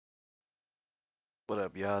What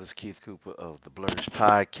up, y'all? This is Keith Cooper of the Blurtish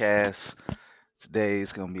Podcast. Today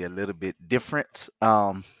is gonna be a little bit different.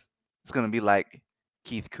 It's gonna be like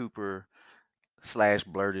Keith Cooper slash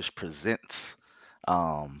Blurtish presents.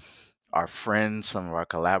 Um, our friends, some of our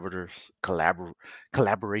collaborators,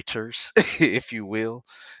 if you will.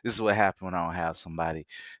 This is what happened when I don't have somebody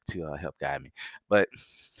to help guide me. But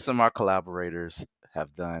some of our collaborators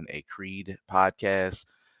have done a Creed podcast.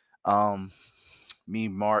 Um, Me,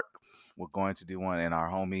 Mark, we're going to do one in our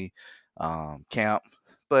homie camp,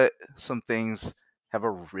 but some things have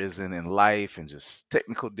arisen in life and just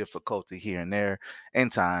technical difficulty here and there,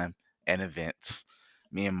 and time and events.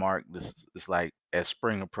 Me and Mark, this is like as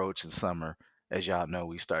spring approaches summer, as y'all know,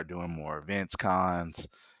 we start doing more events, cons.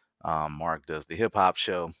 Mark does the hip hop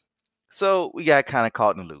show, so we got kind of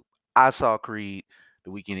caught in the loop. I saw Creed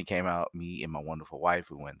the weekend it came out. Me and my wonderful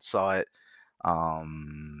wife, we went and saw it.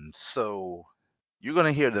 So you're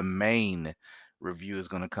gonna hear the main review is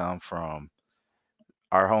gonna come from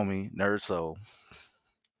our homie Nerd Soul,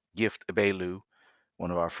 Gift Abelu,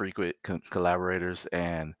 one of our frequent collaborators,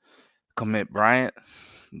 and Commit Bryant.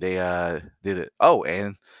 They did it. Oh,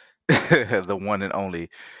 and the one and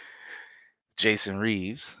only Jason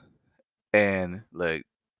Reeves. And like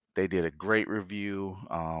they did a great review.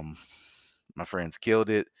 My friends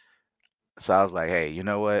killed it. So I was like, hey, you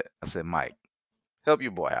know what? I said, Mike, help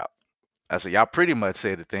your boy out. I said, y'all pretty much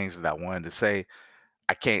said the things that I wanted to say.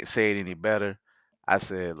 I can't say it any better. I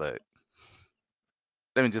said, look,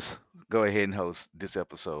 let me just go ahead and host this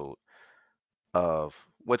episode of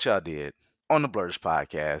what y'all did on the Blurtish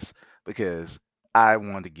podcast because I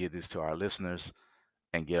wanted to give this to our listeners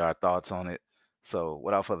and get our thoughts on it. So,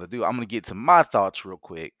 without further ado, I'm going to get to my thoughts real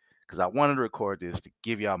quick because I wanted to record this to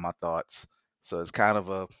give y'all my thoughts. So, it's kind of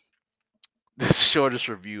a the shortest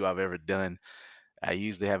review I've ever done. I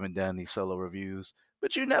usually haven't done these solo reviews,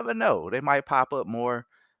 but you never know. They might pop up more.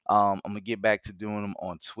 I'm gonna get back to doing them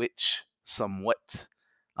on Twitch somewhat,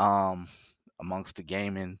 um, amongst the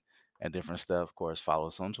gaming and different stuff. Of course, follow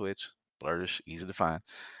us on Twitch. Blurtish, easy to find.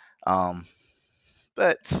 Um,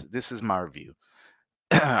 but this is my review.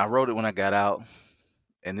 I wrote it when I got out,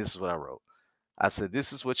 and this is what I wrote. I said,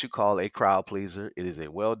 "This is what you call a crowd pleaser. It is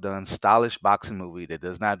a well done, stylish boxing movie that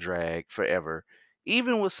does not drag forever,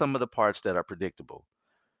 even with some of the parts that are predictable.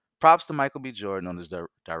 Props to Michael B. Jordan on his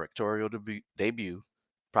directorial debut.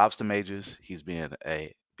 Props to Majors. He's being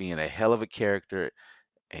a hell of a character.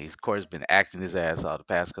 And he's of course been acting his ass off the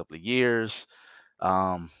past couple of years.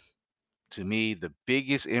 Um, to me, the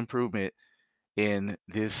biggest improvement in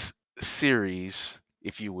this series,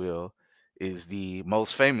 if you will, is the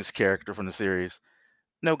most famous character from the series.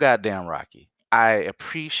 No goddamn Rocky. I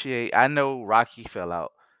know Rocky fell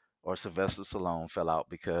out or Sylvester Stallone fell out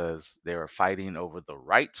because they were fighting over the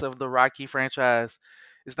rights of the Rocky franchise.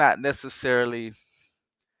 It's not necessarily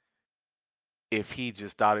if he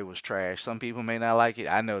just thought it was trash. Some people may not like it.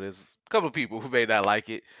 I know there's a couple of people who may not like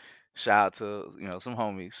it. Shout out to, some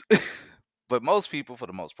homies. But most people for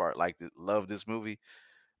the most part love this movie.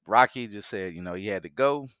 Rocky just said, he had to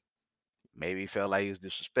go. Maybe he felt like he was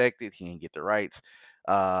disrespected. He didn't get the rights.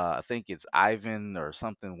 I think it's Ivan or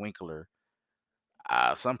something Winkler,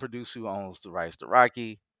 some producer who owns the rights to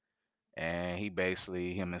Rocky, and him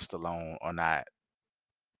and Stallone are not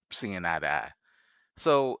seeing eye to eye.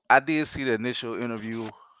 So I did see the initial interview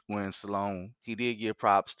when Stallone he did give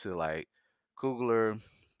props to like Coogler.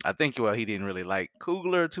 I think he didn't really like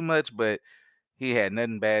Coogler too much, but he had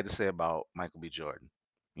nothing bad to say about Michael B. Jordan.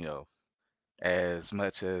 You know, as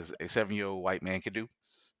much as a 7-year-old white man could do.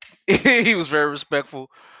 He was very respectful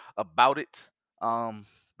about it. Um,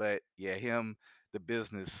 but yeah, the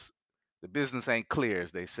business, the business ain't clear,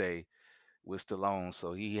 as they say, with Stallone.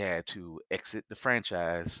 So he had to exit the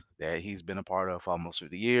franchise that he's been a part of for almost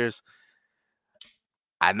 50 years.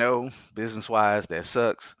 I know, business wise, that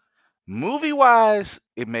sucks. Movie wise,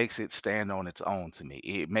 it makes it stand on its own to me.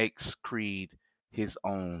 It makes Creed his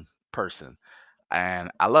own person,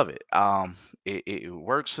 and I love it. It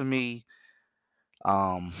works for me.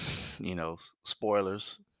 Um,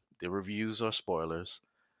 spoilers. The reviews are spoilers.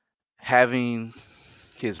 Having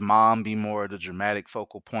his mom be more of the dramatic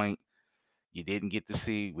focal point, you didn't get to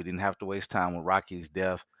see. We didn't have to waste time with Rocky's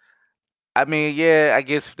death. I mean, yeah, I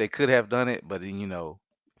guess if they could have done it, but then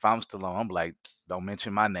if I'm still on, I'm like, don't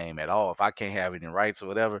mention my name at all. If I can't have any rights or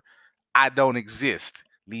whatever, I don't exist.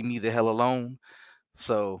 Leave me the hell alone.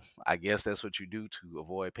 So I guess that's what you do to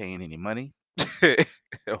avoid paying any money,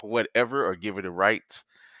 or whatever, or give her the rights.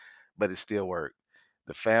 But it still worked.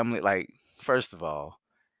 The family, like, first of all,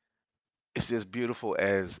 it's just beautiful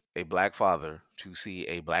as a black father to see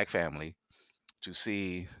a black family, to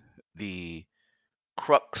see the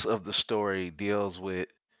crux of the story deals with,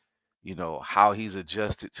 how he's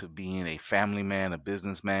adjusted to being a family man, a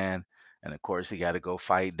businessman, and of course he got to go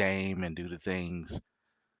fight Dame and do the things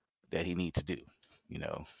that he needs to do.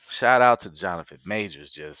 Shout out to Jonathan Majors.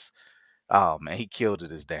 Just, oh man, he killed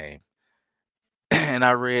it as Dame. And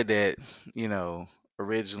I read that, you know,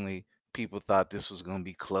 originally people thought this was gonna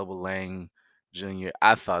be Clubber Lang Jr.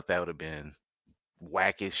 I thought that would have been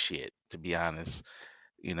whack as shit, to be honest.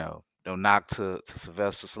 No knock to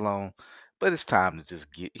Sylvester Stallone, but it's time to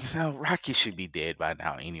just get. Rocky should be dead by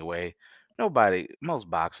now anyway. Most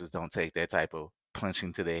boxers don't take that type of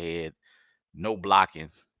punching to the head. No blocking.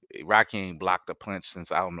 Rocky ain't blocked a punch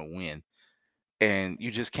since I don't know when, and you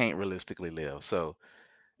just can't realistically live. So,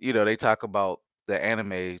 they talk about the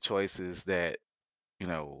anime choices that you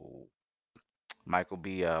know Michael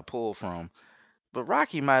B. Pulled from, but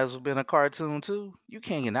Rocky might as well been a cartoon too. You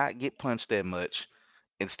cannot get punched that much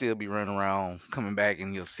and still be running around coming back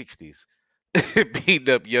in your 60s,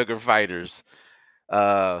 beating up younger fighters,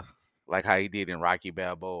 uh, like how he did in Rocky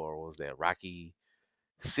Balboa, or what was that Rocky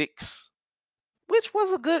Six, which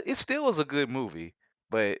was a good. It still was a good movie,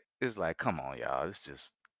 but it's like, come on, y'all, it's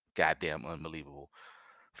just goddamn unbelievable.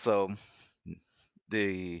 So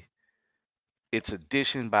the it's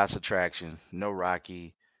addition by subtraction. No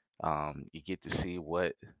Rocky. You get to see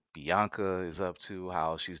what Bianca is up to,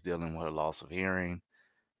 how she's dealing with her loss of hearing.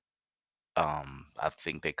 I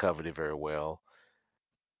think they covered it very well.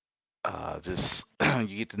 Just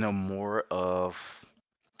you get to know more of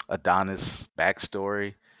Adonis'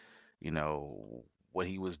 backstory. You know what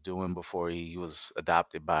he was doing before he was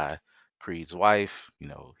adopted by Creed's wife.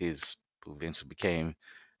 His who eventually became,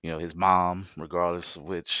 his mom. Regardless of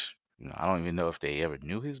which, I don't even know if they ever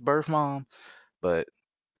knew his birth mom, but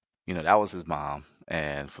that was his mom.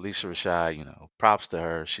 And Felicia Rashad, props to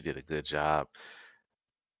her. She did a good job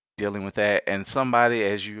dealing with that. And somebody,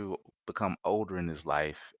 as you become older in this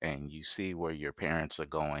life and you see where your parents are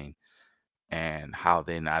going and how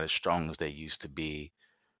they're not as strong as they used to be,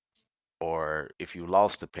 or if you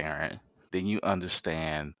lost a parent, then you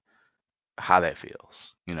understand how that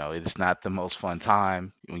feels. It's not the most fun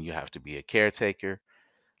time when you have to be a caretaker,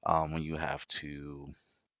 when you have to,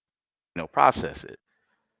 process it.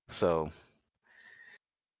 So,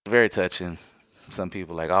 very touching. Some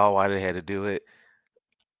people like, oh, why they had to do it?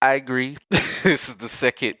 I agree. This is the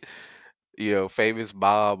second, famous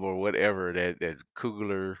Bob or whatever that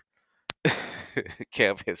Kugler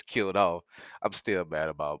Camp has killed off. I'm still mad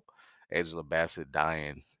about Angela Bassett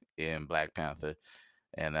dying in Black Panther,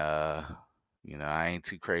 and I ain't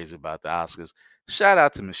too crazy about the Oscars. Shout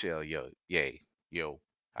out to Michelle Yo,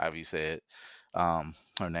 however you say it,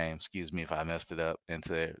 her name. Excuse me if I messed it up. And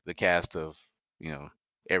to the cast of you know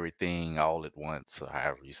everything all at once, or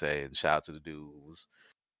however you say it. And shout out to the dude who was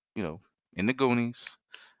you know, in the Goonies.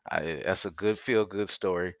 That's a good feel good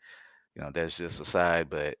story. That's just a side,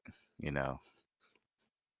 but you know,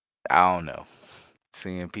 I don't know.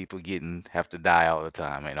 Seeing people getting have to die all the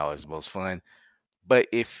time ain't always the most fun. But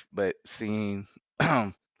seeing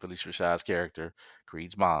Felicia Rashad's character,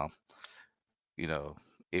 Creed's mom, you know,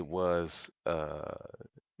 it was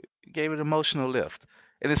it gave it an emotional lift.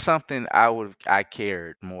 And it's something I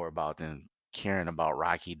cared more about than caring about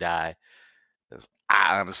Rocky die. 'Cause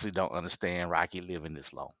I honestly don't understand Rocky living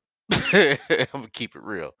this long. I'm gonna keep it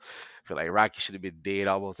real. I feel like Rocky should have been dead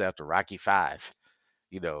almost after Rocky Five.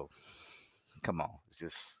 You know, come on,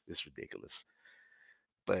 it's ridiculous.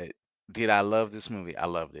 But did I love this movie? I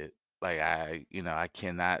loved it. Like I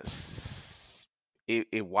cannot.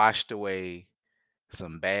 It washed away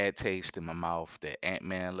some bad taste in my mouth that Ant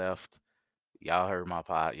Man left. Y'all heard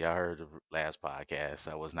the last podcast.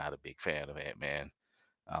 I was not a big fan of Ant Man.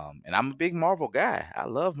 And I'm a big Marvel guy. I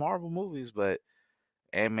love Marvel movies, but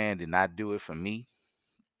Ant Man did not do it for me.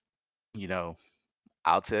 You know,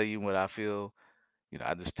 I'll tell you what I feel.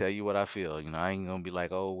 I just tell you what I feel. I ain't gonna be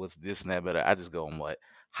like, oh, what's this and that, but I just go on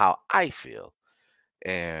how I feel.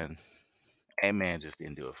 And Ant Man just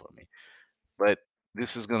didn't do it for me. But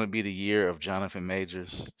this is gonna be the year of Jonathan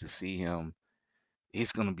Majors to see him.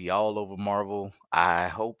 He's gonna be all over Marvel. I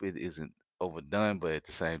hope it isn't overdone, but at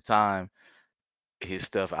the same time, his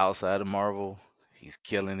stuff outside of Marvel, he's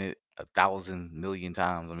killing it 1,000 million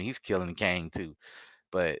times. I mean, he's killing Kang too.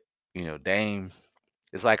 But Dame,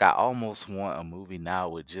 it's like I almost want a movie now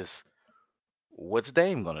with just what's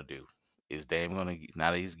Dame gonna do? Is Dame gonna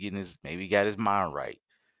now that he's getting his maybe he got his mind right?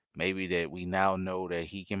 Maybe that we now know that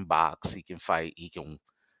he can box, he can fight, he can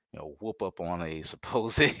whoop up on a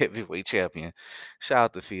supposed heavyweight champion. Shout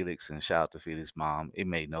out to Felix and shout out to Felix' mom. It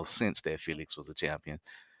made no sense that Felix was a champion.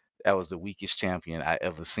 That was the weakest champion I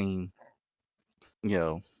ever seen.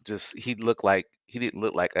 just he didn't look like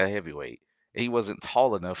a heavyweight. He wasn't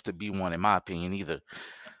tall enough to be one, in my opinion, either.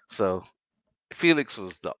 So Felix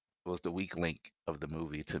was the weak link of the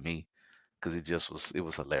movie to me because it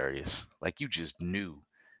was hilarious. Like you just knew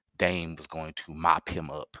Dame was going to mop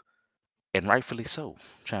him up, and rightfully so,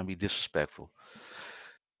 trying to be disrespectful.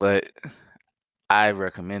 But I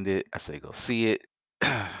recommend it. I say go see it,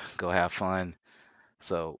 go have fun.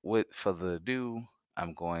 So, with further ado,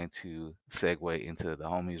 I'm going to segue into the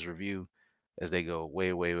homies review as they go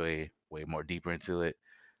way, way, way, way more deeper into it.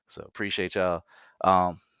 So, appreciate y'all.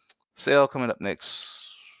 Um, Sale coming up next,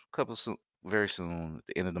 very soon, at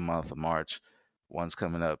the end of the month of March. One's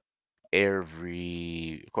coming up of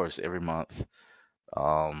course, every month.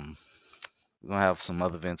 Um, we're gonna have some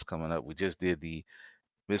other events coming up. We just did the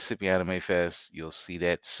Mississippi Anime Fest. You'll see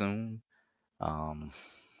that soon. Um,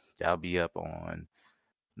 that'll be up on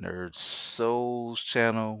Nerd Soul's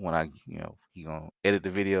channel when he gonna edit the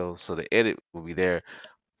video, so the edit will be there.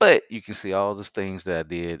 But you can see all the things that I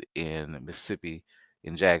did in Mississippi,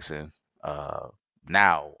 in Jackson, uh,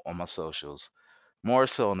 now on my socials. More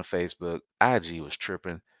so on the Facebook. IG was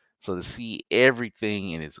tripping. So to see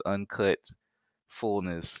everything in its uncut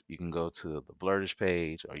fullness, you can go to the Blurtish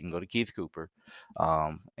page or you can go to Keith Cooper,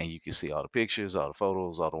 and you can see all the pictures, all the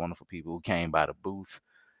photos, all the wonderful people who came by the booth.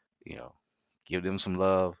 You know, give them some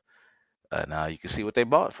love, and you can see what they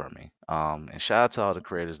bought from me. And shout out to all the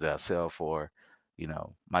creators that I sell for.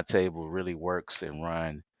 My table really works and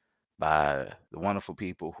run by the wonderful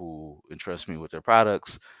people who entrust me with their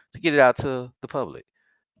products to get it out to the public.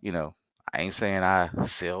 You know, I ain't saying I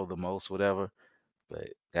sell the most, whatever, but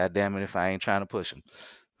god damn it if I ain't trying to push them.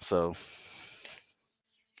 So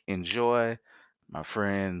enjoy my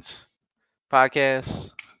friends'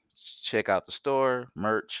 podcast. Check out the store,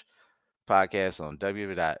 merch, podcast on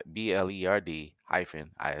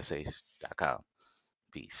www.blerd-ish.com.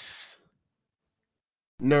 Peace.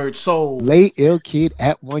 Nerd Soul. Lay ill kid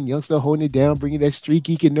at one youngster holding it down, bringing that street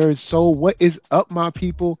geek and nerd soul. What is up, my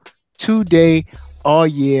people? Today, all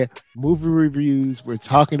year, movie reviews. We're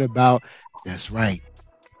talking about, that's right.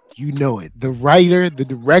 You know it. The writer, the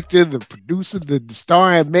director, the producer, the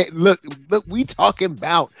star. And man, look, we talking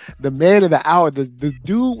about the man of the hour, the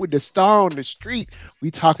dude with the star on the street.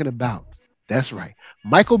 We talking about, that's right,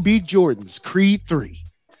 Michael B. Jordan's Creed 3.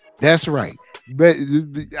 That's right. But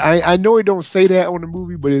I know it don't say that on the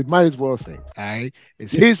movie, but it might as well say, all right,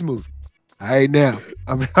 it's his movie. All right, now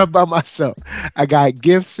I'm by myself. I got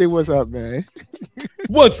Gift. Say what's up, man.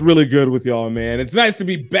 What's really good with y'all, man? It's nice to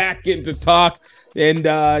be back, getting to talk. And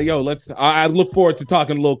I look forward to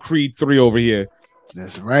talking a little Creed 3 over here.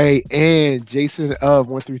 That's right. And Jason of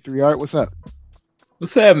 133 Art, what's up?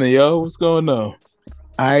 What's happening, yo? What's going on?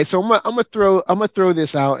 All right, so I'm gonna throw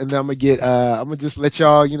this out, and then I'm gonna just let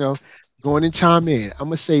y'all, go in and chime in. I'm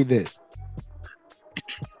gonna say this.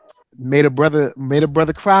 Made a brother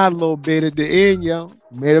cry a little bit at the end, yo.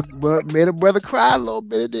 Made a brother cry a little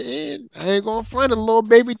bit at the end. I ain't gonna front, a little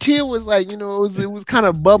baby tear was like, it was kind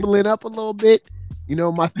of bubbling up a little bit.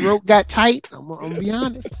 My throat got tight. I'm gonna be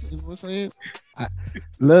honest. You know what I'm saying?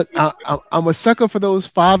 I'm a sucker for those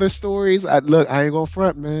father stories. I ain't gonna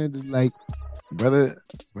front, man. Like, brother,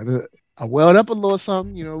 I welled up a little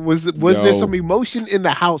something. Was there some emotion in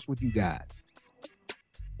the house with you guys?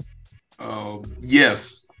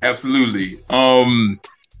 Yes, absolutely. I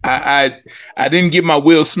didn't get my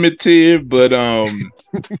Will Smith tear, but I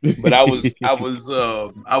was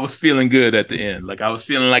feeling good at the end. Like I was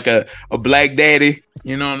feeling like a black daddy,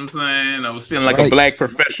 you know what I'm saying? I was feeling like a black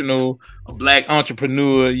professional, a black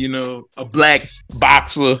entrepreneur, a black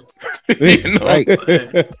boxer. You know what I'm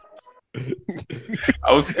saying?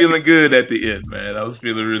 I was feeling good at the end, man. I was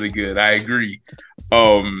feeling really good. I agree.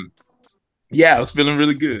 Yeah, I was feeling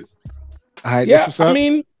really good. All right, yeah, I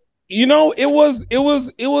mean, it was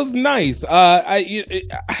nice.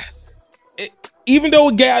 Even though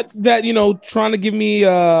it got that, trying to give me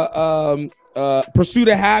pursuit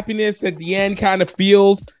of happiness at the end kind of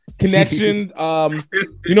feels connection.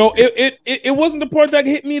 It wasn't the part that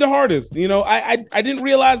hit me the hardest. I didn't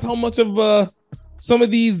realize how much of some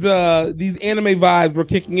of these anime vibes were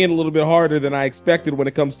kicking in a little bit harder than I expected when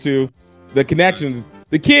it comes to the connections.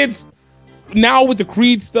 The kids now with the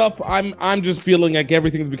Creed stuff, I'm just feeling like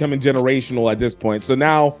everything's becoming generational at this point. So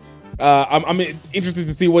now I'm interested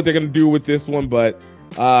to see what they're gonna do with this one. But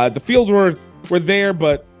the feels were there,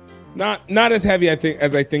 but not as heavy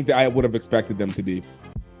as I think that I would have expected them to be.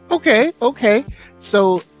 Okay.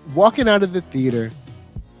 So walking out of the theater,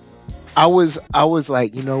 I was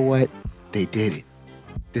like, you know what? They did it.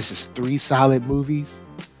 This is 3 solid movies.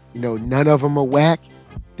 None of them are whack.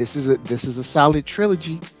 This is a solid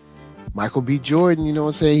trilogy. Michael B. Jordan, you know what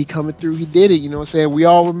I'm saying? He coming through, he did it, you know what I'm saying? We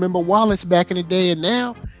all remember Wallace back in the day, and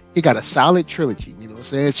now he got a solid trilogy, you know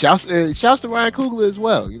what I'm saying? Shouts to Ryan Coogler as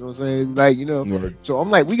well, you know what I'm saying? Like, you know, Right. So I'm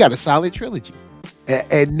like, we got a solid trilogy.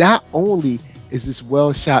 And not only is this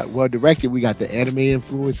well shot, well directed, we got the anime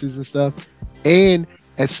influences and stuff. And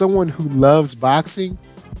as someone who loves boxing,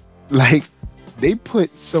 like, they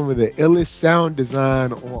put some of the illest sound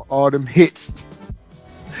design on all them hits.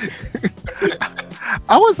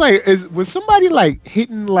 I was like, was somebody like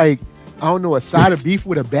hitting like, I don't know, a side of beef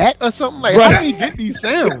with a bat or something? Like, Right. how do you get these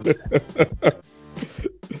sounds?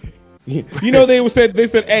 You know, they said,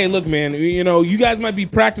 hey, look, man, you know, you guys might be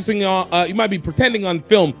practicing on, you might be pretending on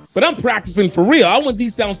film, but I'm practicing for real. I want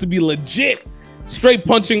these sounds to be legit, straight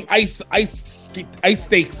punching ice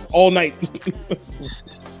stakes all night.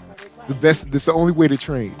 The best. This is the only way to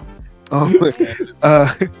train.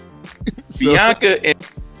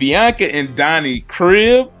 Bianca and Donnie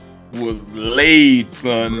crib was laid,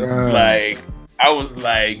 son. Bruh. Like, I was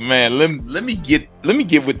like, man, let me get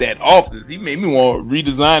with that office. He made me want to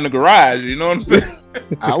redesign the garage. You know what I'm saying?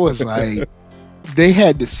 I was like, they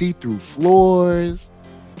had the see-through floors.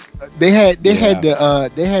 They had the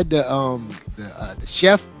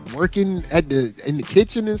chef working in the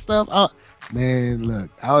kitchen and stuff. Man, look,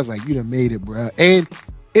 I was like, you done made it, bro. And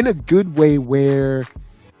in a good way where,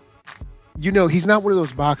 you know, he's not one of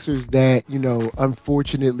those boxers that, you know,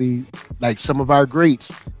 unfortunately, like some of our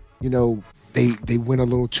greats, you know, they went a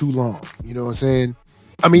little too long. You know what I'm saying?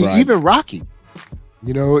 I mean, Right. even Rocky,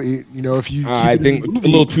 you know, if you, I keep it in think the a movie,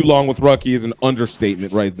 little too long with Rocky is an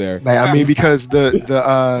understatement right there. like, I mean, because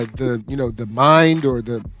the you know, the mind or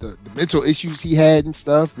the mental issues he had and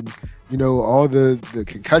stuff, and you know, all the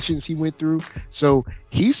concussions he went through. So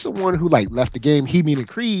he's someone who like left the game. He, meaning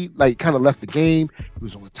Creed, like kind of left the game. He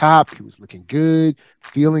was on top. He was looking good,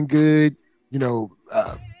 feeling good. You know,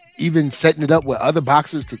 even setting it up where other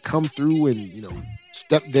boxers could come through and, you know,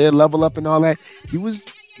 step their level up and all that. He was,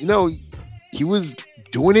 you know, he was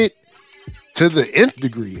doing it to the nth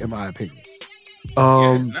degree, in my opinion.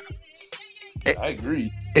 I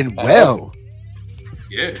agree. And well,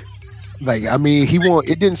 Yeah. like, I mean,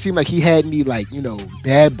 it didn't seem like he had any, like, you know,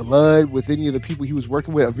 bad blood with any of the people he was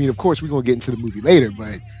working with. I mean, of course, we're going to get into the movie later,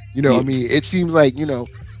 but, you know, Yeah. I mean, it seems like, you know,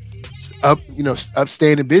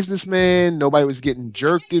 upstanding businessman. Nobody was getting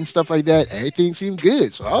jerked and stuff like that. Everything seemed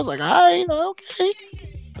good. So I was like, all right, okay.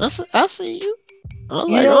 I see you. I was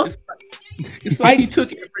like, oh. It's like he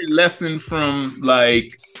took every lesson from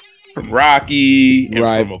Rocky and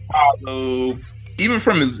Right. from Apollo, even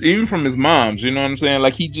from his moms. You know what I'm saying?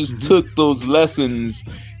 Like, he just took those lessons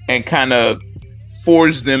and kind of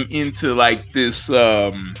forged them into like this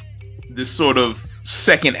sort of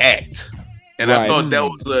second act. And I Right. thought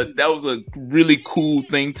that was a really cool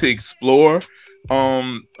thing to explore.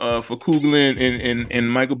 For Coogler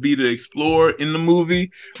and Michael B to explore in the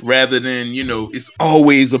movie, rather than, you know, it's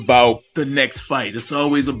always about the next fight, it's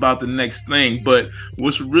always about the next thing. But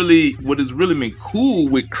what has really been cool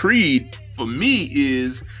with Creed for me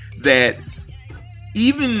is that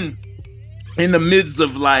even in the midst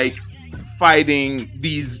of like fighting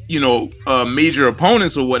these, you know, major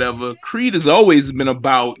opponents or whatever, Creed has always been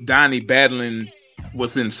about Donnie battling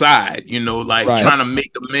what's inside, you know, like Right. trying to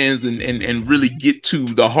make amends and really get to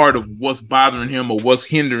the heart of what's bothering him or what's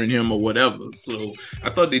hindering him or whatever. So I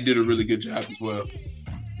thought they did a really good job as well.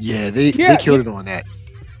 Yeah, they killed it on that.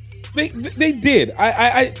 They did.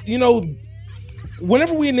 I you know,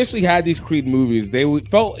 whenever we initially had these Creed movies, they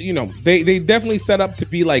felt, you know, they definitely set up to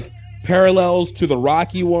be like parallels to the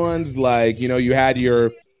Rocky ones. Like, you know, you had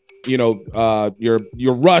your, you know,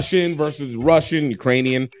 your Russian versus Russian,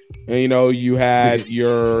 Ukrainian, and, you know, you had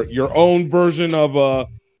your own version of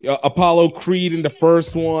Apollo Creed in the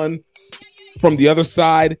first one from the other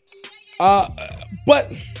side.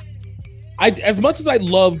 But as much as I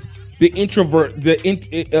loved the introvert,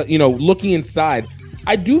 you know, looking inside,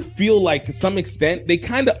 I do feel like to some extent they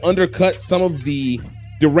kind of undercut some of the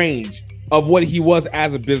range of what he was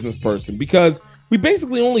as a business person, because we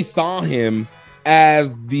basically only saw him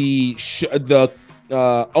as the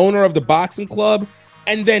owner of the boxing club,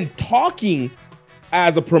 and then talking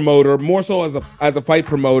as a promoter, more so as a fight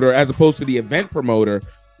promoter as opposed to the event promoter.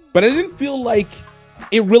 But I didn't feel like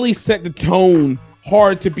it really set the tone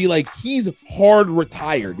hard to be like, he's hard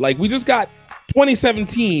retired. Like, we just got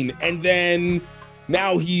 2017 and then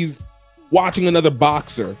now he's watching another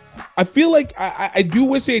boxer. I feel like I do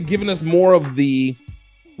wish they had given us more of the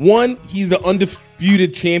one, he's the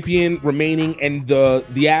undisputed champion remaining, and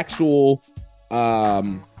the actual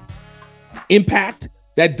impact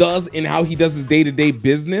that does in how he does his day-to-day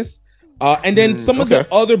business. And then some of the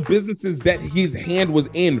other businesses that his hand was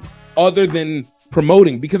in other than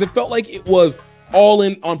promoting, because it felt like it was all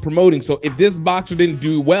in on promoting. So if this boxer didn't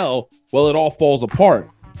do well, it all falls apart.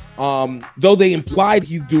 Though they implied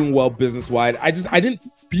he's doing well business wide, I didn't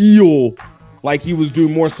feel like he was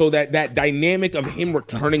doing more. So that dynamic of him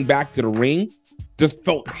returning back to the ring just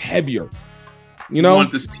felt heavier. You know,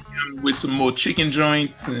 want to see him with some more chicken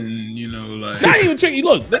joints and like not even chicken.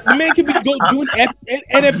 Look, the man can be doing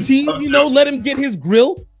NFT. Let him get his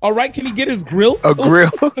grill. All right, can he get his grill? A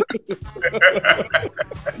grill.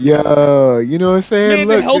 Yo, you know what I'm saying?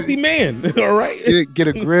 Man, a healthy man. All right, get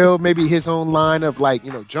a grill. Maybe his own line of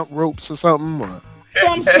jump ropes or something. Or... That's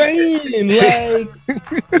what I'm saying.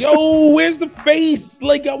 Yo, where's the face?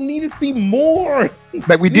 I need to see more.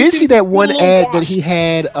 Like we did see that one ad that he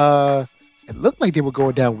had. It looked like they were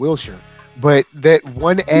going down Wilshire, but that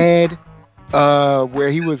one ad where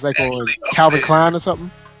he was on Calvin Klein or something.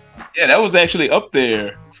 Yeah, that was actually up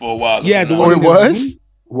there for a while. Yeah, it was.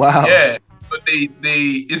 Wow. Yeah, but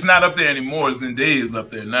it's not up there anymore. Zendaya is up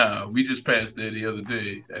there now. We just passed there the other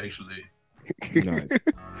day, actually. Nice.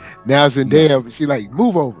 Now Zendaya, she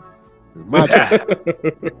move over. My turn.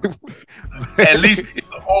 At least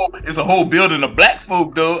it's a whole building of black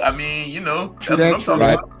folk, though. I mean, that's what I'm talking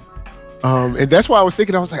about. And that's why I was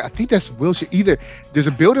thinking. I was like, I think that's Wilshire. Either there's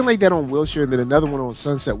a building like that on Wilshire, and then another one on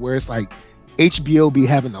Sunset where it's HBO be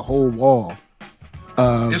having the whole wall.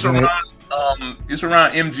 It's around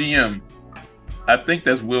MGM. I think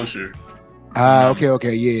that's Wilshire.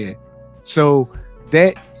 Okay, yeah. So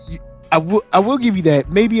that I will give you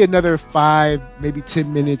that. Maybe another 5, maybe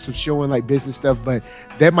 10 minutes of showing business stuff, but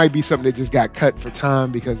that might be something that just got cut for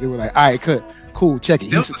time because they were like, all right, cut, cool, check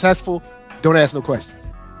it. He's successful. Don't ask no questions.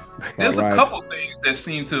 There's a couple things that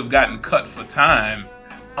seem to have gotten cut for time,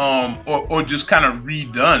 or just kind of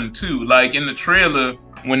redone too. Like in the trailer,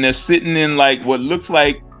 when they're sitting in what looks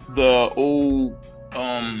like the old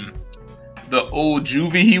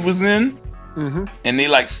juvie he was in, and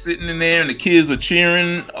they sitting in there, and the kids are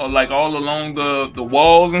cheering all along the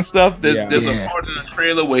walls and stuff. There's a part in the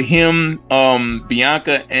trailer where him,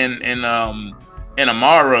 Bianca, and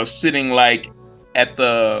Amara sitting at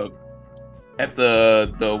the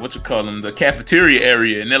the cafeteria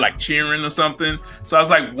area, and they're cheering or something. So I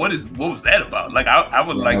was like, what was that about? I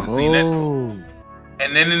would like to see that.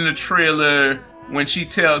 And then in the trailer, when she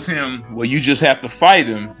tells him, well, you just have to fight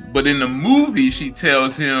him, but in the movie she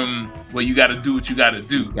tells him, well, you got to do what you got to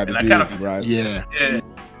do. And I kind of yeah,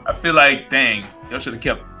 I feel like, dang, y'all should have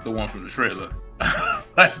kept the one from the trailer.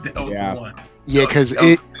 That was the one. Yeah, because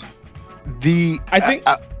I think.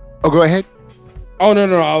 Go ahead. Oh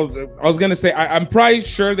no! I was gonna say I'm probably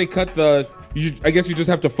sure they cut I guess you just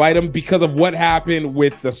have to fight him because of what happened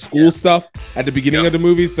with the school stuff at the beginning of the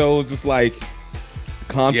movie. So just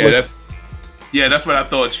conflict. Yeah, that's what I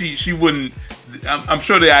thought. She wouldn't. I'm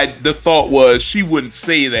sure the thought was she wouldn't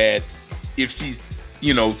say that if she's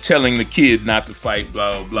telling the kid not to fight.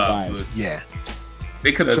 Blah blah blah. Right. But yeah,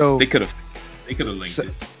 they could have linked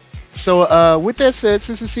it. So with that said,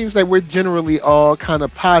 since it seems like we're generally all kind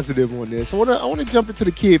of positive on this, I want to jump into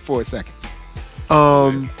the kid for a second.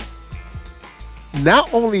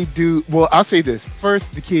 Not only I'll say this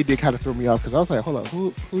first, the kid did kind of throw me off because I was like, hold up,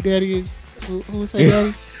 who daddy is? Who's her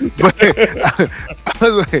daddy? But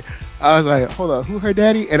I was like, hold up, who her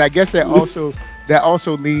daddy? And I guess that also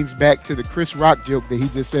leans back to the Chris Rock joke that he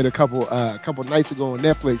just said a couple nights ago on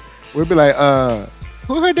Netflix, where it'd be like,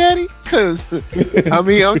 who her daddy? Because I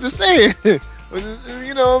mean, I'm just saying, I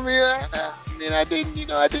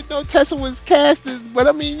didn't know Tessa was cast as, but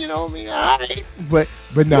I mean, all right. But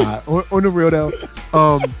nah, on the real though,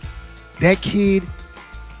 that kid,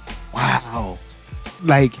 wow,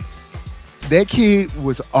 that kid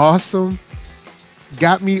was awesome.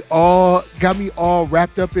 Got me all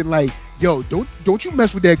wrapped up in yo, don't you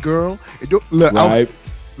mess with that girl. And look, right.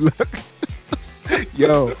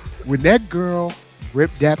 Yo, when that girl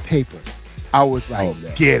ripped that paper, I was like,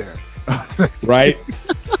 get her. Right.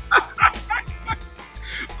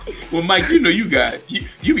 Well, Mike, you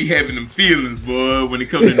be having them feelings, boy, when it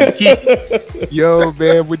comes to the kids. Yo,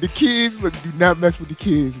 man, with the kids, look, do not mess with the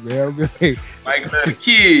kids, man. Mike love the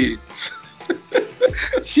kids.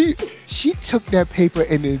 She took that paper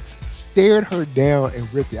and then stared her down and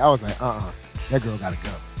ripped it. I was like, that girl gotta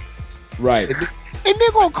go. Right. And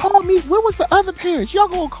they're gonna call me. Where was the other parents? Y'all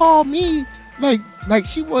gonna call me like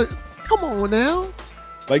she was. Come on now.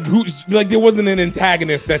 There wasn't an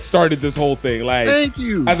antagonist that started this whole thing. Thank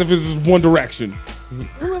you. As if it was just one direction.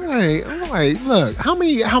 I'm like, look, how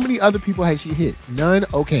many other people has she hit? None.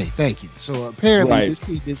 Okay, thank you. So apparently this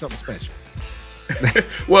kid did something special.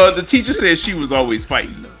 Well, the teacher says she was always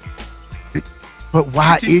fighting them. But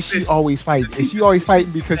why is she always fighting? Is she always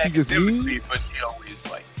fighting because she just mean? But she always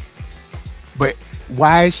fights. But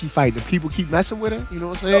why is she fighting? People keep messing with her. You know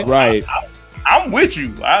what I'm saying? Right. I'm with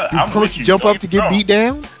you. I'm with you. Jump up to get beat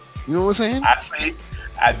down. You know what I'm saying? I say.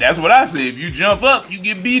 That's what I say. If you jump up, you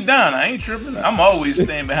get beat down. I ain't tripping. I'm always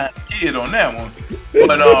staying behind the kid on that one.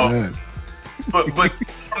 But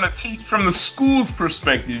from the school's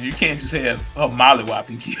perspective, you can't just have a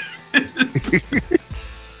mollywopping kid.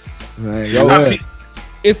 Right.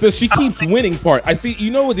 It's the she keeps winning part. I see.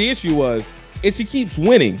 You know what the issue was? Is she keeps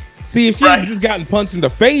winning. See, if she had just gotten punched in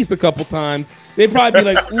the face a couple times, they'd probably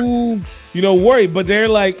be like, "Ooh, worried." But they're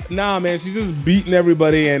like, "Nah, man, she's just beating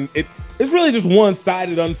everybody," and it's really just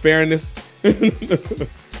one-sided unfairness. But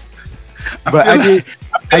I did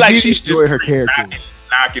she's enjoy her character.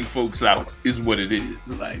 Knocking folks out is what it is.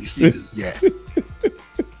 Like she just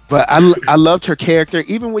But I loved her character,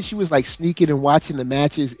 even when she was like sneaking and watching the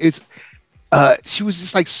matches. She was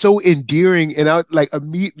just like so endearing, and I like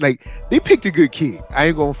they picked a good kid. I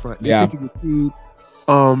ain't going front. They picked a good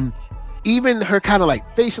kid. Even her kind of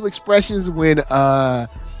like facial expressions when her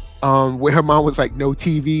mom was like no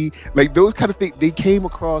TV, like those kind of things, they came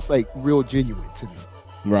across like real genuine to me.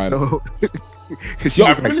 Right. So because she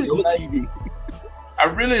was like no TV. I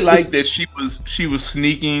really like that she was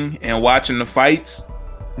sneaking and watching the fights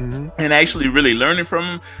and actually really learning from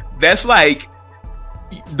them. That's like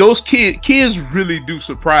those kids really do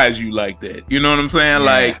surprise you like that. You know what I'm saying? Yeah.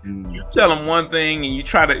 Like you tell them one thing and you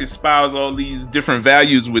try to espouse all these different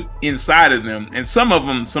values with inside of them, and some of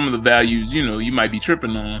the values, you might be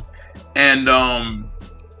tripping on. And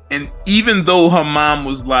even though her mom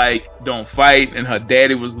was like, don't fight, and her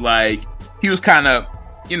daddy was like, he was kind of,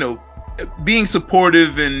 being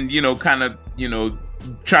supportive and, kind of,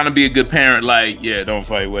 trying to be a good parent, like, yeah, don't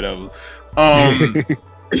fight, whatever.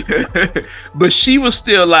 But she was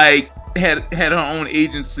still like, had her own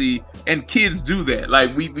agency, and kids do that.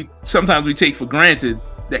 Like we sometimes we take for granted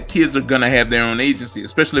that kids are gonna have their own agency,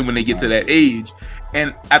 especially when they get to that age.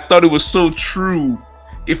 And I thought it was so true.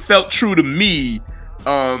 It felt true to me,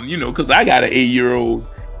 because I got an 8-year-old,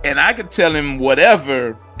 and I could tell him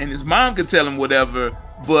whatever, and his mom could tell him whatever,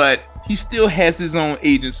 but he still has his own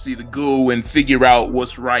agency to go and figure out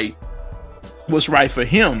what's right for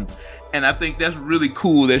him. And I think that's really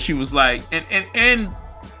cool that she was like, and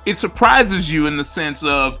it surprises you in the sense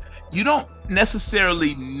of you don't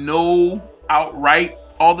necessarily know outright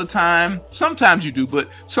all the time. Sometimes you do, but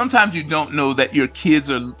sometimes you don't know that your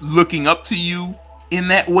kids are looking up to you in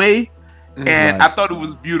that way. And I thought it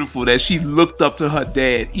was beautiful that she looked up to her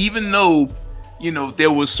dad, even though,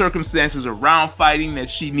 there was circumstances around fighting that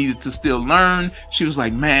she needed to still learn. She was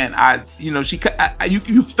like, man,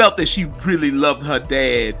 you felt that she really loved her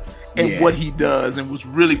dad and what he does, and was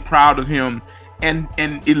really proud of him, and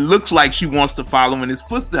it looks like she wants to follow in his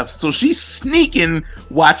footsteps. So she's sneaking,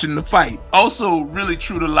 watching the fight. Also, really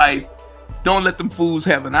true to life. Don't let them fools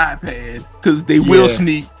have an iPad, because they will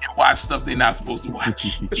sneak and watch stuff they're not supposed to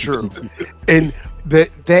watch. True. And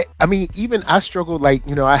that I mean, even I struggle. Like,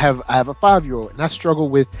 I have a 5-year-old, and I struggle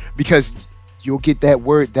with, because you'll get that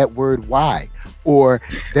word why, or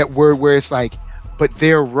that word where it's like, but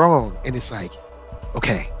they're wrong, and it's like,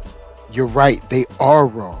 okay, you're right, they are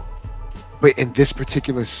wrong, but in this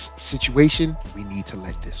particular situation, we need to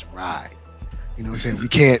let this ride. You know what I'm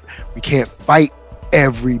saying? We can't fight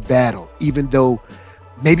every battle, even though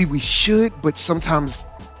maybe we should, but sometimes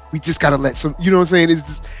we just gotta let some. You know what I'm saying?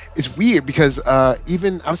 It's weird, because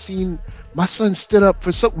even I've seen my son stood up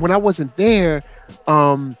for some when I wasn't there.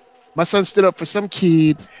 My son stood up for some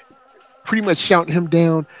kid, pretty much shouting him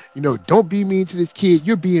down, don't be mean to this kid.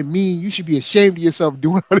 You're being mean. You should be ashamed of yourself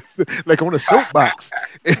doing all this, like on a soapbox.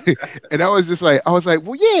 And I was like,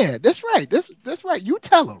 well, yeah, that's right. That's right. You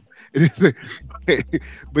tell him.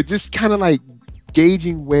 But just kind of like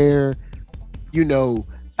gauging where,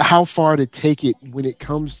 how far to take it when it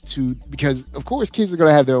comes to, because of course kids are going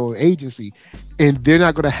to have their own agency, and they're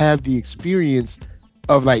not going to have the experience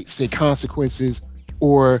of, like, say, consequences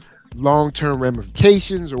or long-term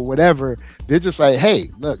ramifications or whatever. They're just like, hey,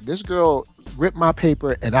 look, this girl ripped my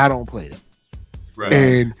paper and I don't play it. Right.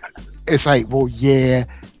 And it's like, well, yeah,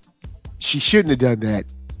 she shouldn't have done that.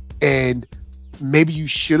 And maybe you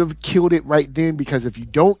should have killed it right then, because if you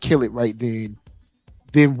don't kill it right then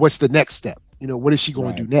what's the next step? What is she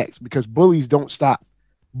going to do next? Because bullies don't stop.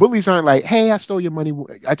 Bullies aren't like, hey, I stole your money.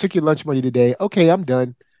 I took your lunch money today. Okay, I'm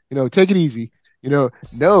done. Take it easy.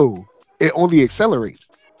 No, it only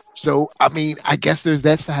accelerates. So, I mean, I guess there's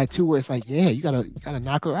that side too, where it's like, yeah, you gotta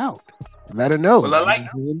knock her out. Let her know. Well,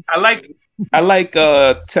 I like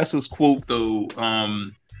Tessa's quote though.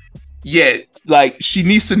 yet like she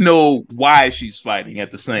needs to know why she's fighting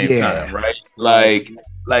at the same time, right?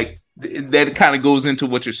 That kind of goes into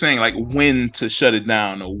what you're saying, like when to shut it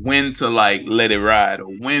down, or when to like let it ride,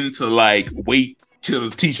 or when to like wait till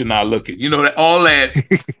the teacher not looking. You know, that all that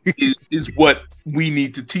is what we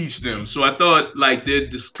need to teach them. So I thought like their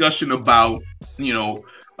discussion about, you know,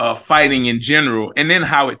 fighting in general, and then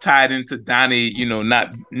how it tied into Donnie, you know,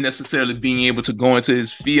 not necessarily being able to go into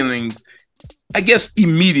his feelings, I guess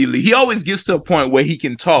immediately. He always gets to a point where he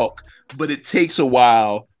can talk, but it takes a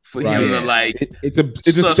while for him to like. It's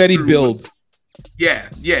a steady build. Yeah.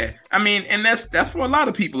 I mean, and that's for a lot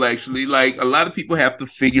of people actually. Like a lot of people have to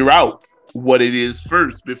figure out what it is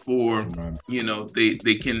first before you know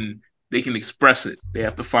they can express it. They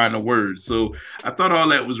have to find a word. So I thought all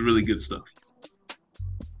that was really good stuff.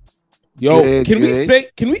 Yo, can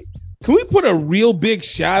we put a real big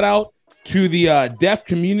shout out to the deaf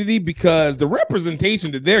community, because the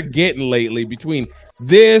representation that they're getting lately between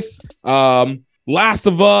this, Last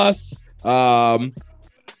of Us,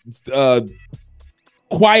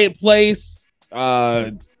 Quiet Place,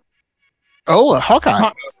 Hawkeye,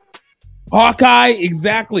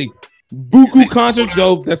 exactly. Buku Contra,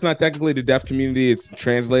 though that's not technically the deaf community, it's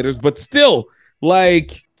translators, but still,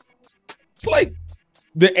 like, it's like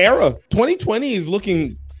the era 2020 is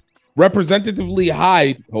looking representatively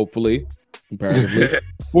high, hopefully, comparatively,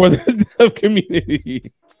 for the deaf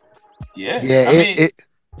community. Yeah,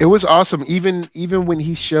 it was awesome. Even when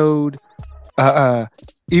he showed, Dame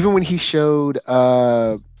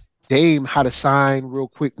how to sign real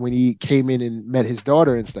quick when he came in and met his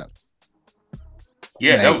daughter and stuff.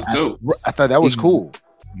 Yeah, that was dope. I thought that was cool.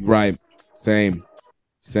 Right. Same.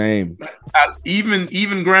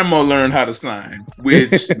 Even grandma learned how to sign,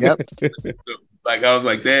 which like I was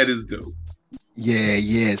like, that is dope.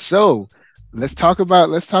 Yeah. So let's talk about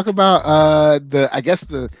the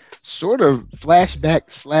sort of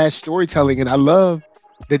flashback / storytelling, and I love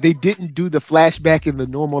that they didn't do the flashback in the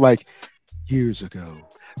normal like years ago.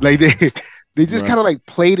 Like they just kind of like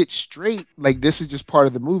played it straight, like this is just part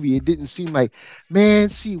of the movie. It didn't seem like, man,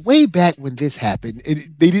 see, way back when this happened,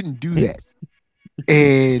 they didn't do that.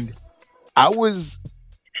 And I was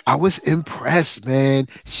impressed, man.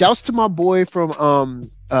 Shouts to my boy from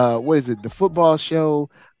what is it, the football show,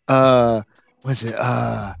 what is it,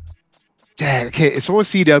 it's on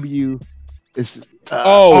CW. It's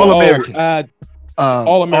All American.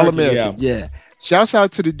 All American. Yeah. Shouts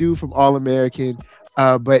out to the dude from All American.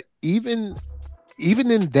 But even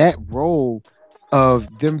in that role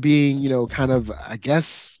of them being, you know, kind of, I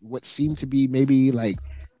guess what seemed to be maybe like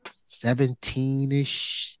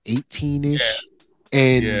 17-ish, 18-ish,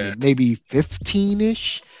 and maybe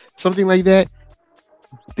 15-ish, something like that.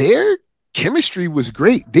 Their chemistry was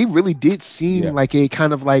great. They really did seem like a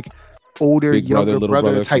kind of like older, big younger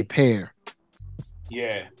brother type pair.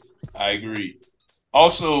 Yeah, I agree.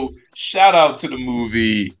 Also, shout out to the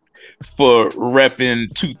movie for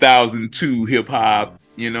repping 2002 hip hop.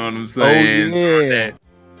 You know what I'm saying? Oh, yeah.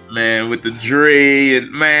 Man, with the Dre, and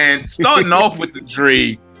man, starting off with the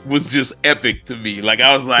Dre was just epic to me. Like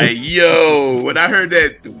I was like, yo, when I heard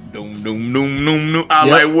that, I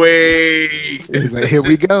was like, wait. It's like, here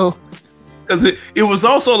we go. Because it was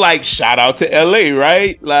also like shout out to LA,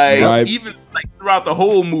 right? Like even like throughout the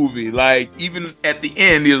whole movie, like even at the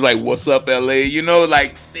end, he was like, "What's up, LA?" You know,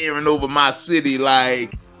 like staring over my city.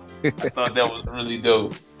 Like I thought that was really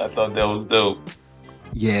dope.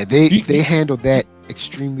 Yeah, they handled that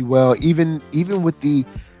extremely well. Even with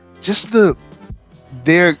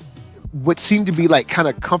their what seemed to be like kind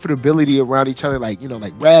of comfortability around each other, like, you know,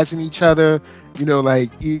 like razzing each other, you know, like,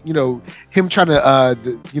 you know, him trying to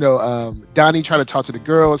Donnie trying to talk to the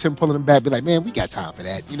girls, him pulling them back, be like, man, we got time for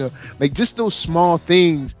that, you know, like just those small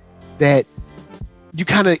things that you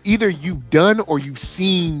kind of either you've done or you've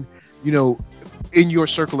seen, you know, in your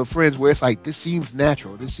circle of friends, where it's like, this seems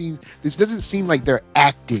natural, this doesn't seem like they're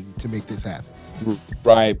acting to make this happen.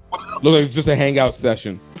 Right. Look like it's just a hangout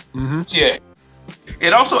session. Mm-hmm. Yeah.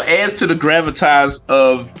 It also adds to the gravitas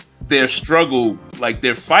of their struggle, like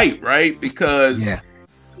their fight, right? Because you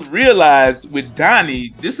realize with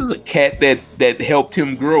Donnie, this is a cat that helped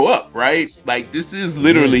him grow up, right? Like this is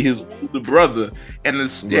literally his older brother, and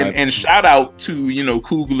shout out to, you know,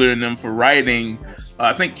 Coogler and them for writing.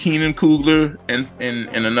 I think Keenan Coogler and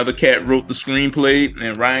another cat wrote the screenplay,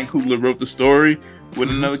 and Ryan Coogler wrote the story with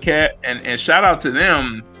another cat, and shout out to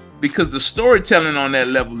them. Because the storytelling on that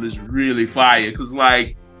level is really fire. Because,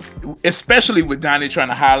 like, especially with Donnie trying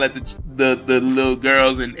to holler at the little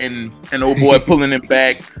girls and old boy pulling him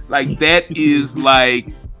back, like that is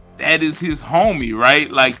his homie,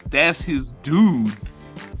 right? Like that's his dude.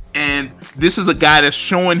 and this is a guy that's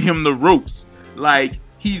showing him the ropes. Like,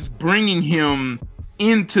 he's bringing him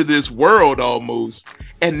into this world almost.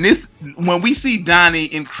 And this, when we see Donnie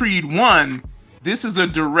in Creed 1, this is a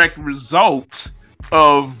direct result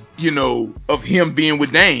of, you know, of him being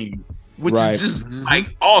with Dame, which is just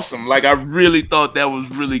like awesome. Like, I really thought that was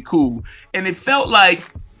really cool. And it felt like,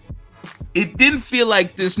 it didn't feel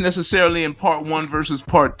like this necessarily in part 1 versus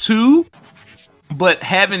part 2, but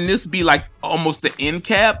having this be like almost the end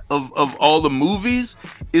cap of all the movies,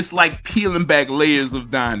 it's like peeling back layers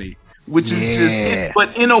of Donnie, which is just,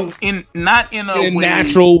 but not in a way,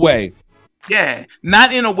 natural way. Yeah,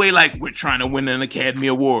 not in a way like we're trying to win an Academy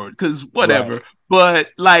Award, because whatever. Right. But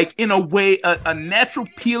like in a way, a natural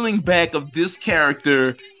peeling back of this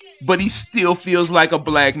character, but he still feels like a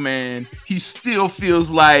black man. He still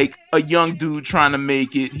feels like a young dude trying to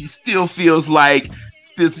make it. He still feels like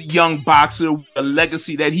this young boxer with a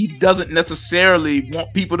legacy that he doesn't necessarily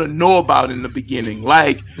want people to know about in the beginning.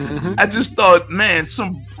 Like, I just thought, man,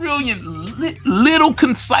 some brilliant little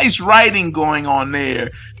concise writing going on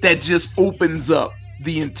there that just opens up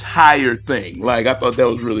the entire thing. Like, I thought that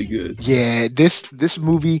was really good. Yeah, this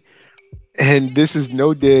movie, and this is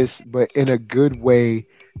no diss, but in a good way,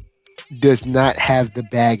 does not have the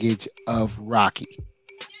baggage of Rocky.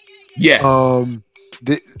 Yeah.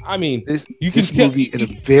 This movie in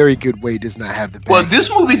a very good way does not have the baggage. Well, this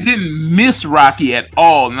movie didn't miss Rocky at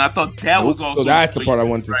all, and I thought that was also. So that's the part I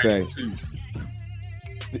wanted to say. Too.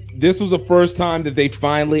 This was the first time that they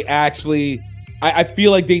finally actually. I feel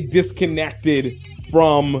like they disconnected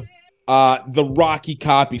from the Rocky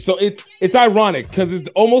copy. So it's ironic because it's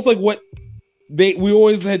almost like what we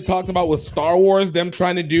always had talked about with Star Wars. Them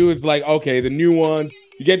trying to do is like, okay, the new ones.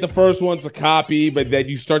 You get the first one's a copy, but then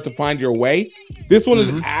you start to find your way. This one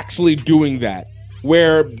is actually doing that.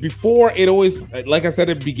 Where before it always, like I said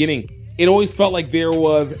at the beginning, it always felt like there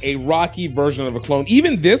was a Rocky version of a clone.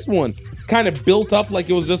 Even this one kind of built up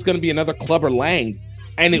like it was just going to be another Clubber Lang,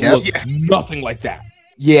 and it was nothing like that.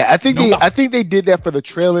 Yeah, I think they did that for the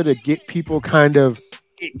trailer to get people kind of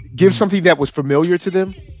give something that was familiar to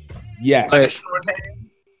them. Yes. But,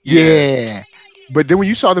 yeah. But then when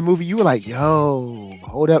you saw the movie, you were like, "Yo,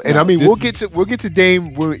 hold up!" And I mean, we'll get to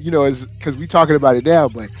Dame, you know, because we're talking about it now.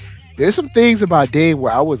 But there's some things about Dame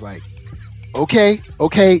where I was like, "Okay,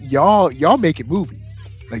 y'all making movies,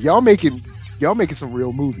 like y'all making some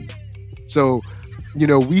real movies." So, you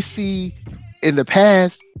know, we see in the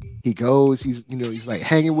past he goes, he's like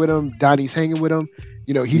hanging with him. Donnie's hanging with him.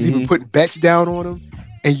 You know, he's even putting bets down on him,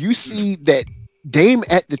 and you see that Dame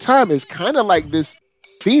at the time is kind of like this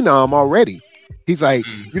phenom already. He's like,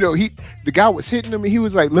 you know, the guy was hitting him and he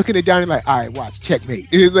was like looking at Donnie like, all right, watch, checkmate.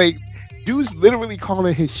 And it's like, dude's literally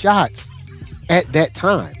calling his shots at that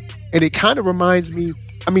time. And it kind of reminds me,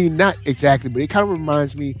 I mean, not exactly, but it kind of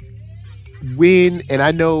reminds me when, and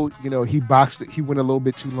I know, you know, he went a little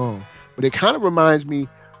bit too long, but it kind of reminds me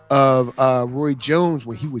of Roy Jones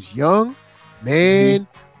when he was young. Man,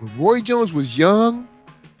 when Roy Jones was young,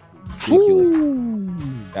 ridiculous.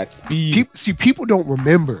 That speed. People don't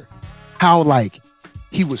remember how like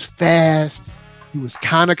he was fast, he was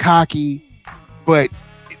kind of cocky, but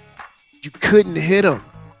you couldn't hit him,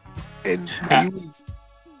 and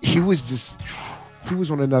he was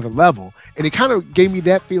on another level, and it kind of gave me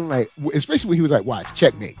that feeling, like, especially when he was like, "Watch,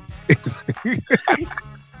 checkmate,"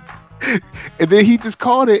 and then he just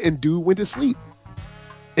called it, and dude went to sleep,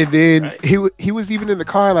 and then he was even in the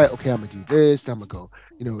car like, "Okay, I'm gonna do this, then I'm gonna go,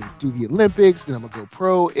 you know, do the Olympics, then I'm gonna go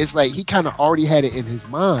pro." It's like he kind of already had it in his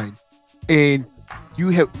mind. And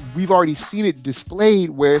we've already seen it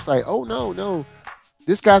displayed where it's like, oh no,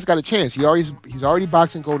 this guy's got a chance. He's already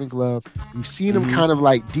boxing Golden Glove. We've seen him kind of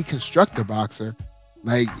like deconstruct the boxer.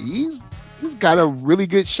 Like he's got a really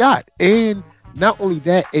good shot. And not only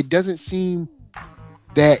that, it doesn't seem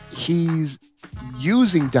that he's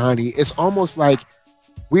using Donnie. It's almost like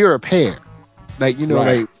we're a pair. Like, you know,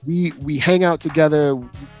 like we hang out together,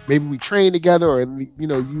 maybe we train together, or you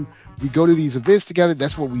know, we go to these events together.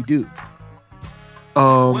 That's what we do.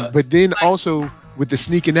 But then also with the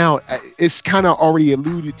sneaking out, it's kind of already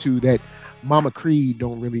alluded to that Mama Creed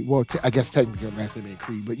don't really, well, I guess technically her last name ain't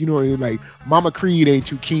Creed, but you know, like Mama Creed ain't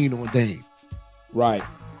too keen on Dame. Right.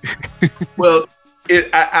 Well,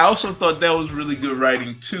 I also thought that was really good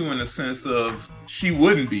writing too, in the sense of she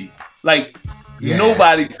wouldn't be. Like,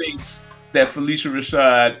 nobody thinks that Phylicia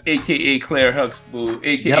Rashad, aka Claire Huxtable,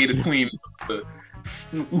 aka the Queen,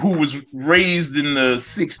 who was raised in the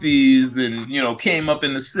 60s and, you know, came up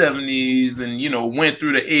in the 70s and, you know, went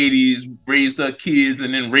through the 80s, raised her kids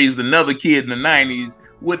and then raised another kid in the 90s,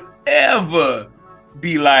 would ever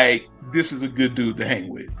be like, this is a good dude to hang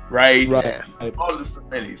with, right? Right. Regardless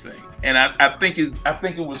of anything. And I think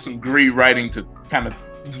it was some great writing to kind of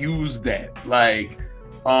use that. Like,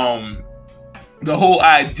 the whole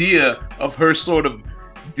idea of her sort of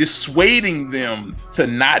dissuading them to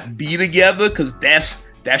not be together, because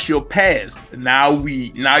that's your past. Now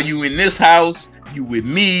you in this house, you with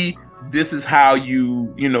me. This is how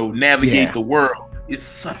you navigate the world. It's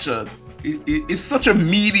such a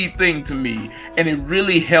meaty thing to me, and it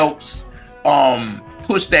really helps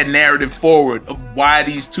push that narrative forward of why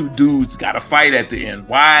these two dudes got to fight at the end.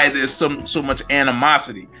 Why there's so much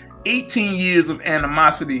animosity. 18 years of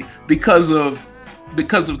animosity because of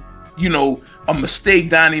a mistake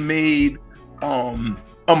Donnie made,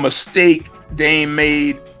 a mistake Dame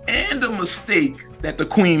made, and a mistake that the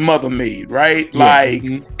Queen Mother made, right? Yeah. Like,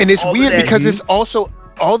 and it's weird because it's also,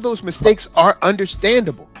 all those mistakes are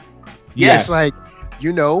understandable. Yes. It's like,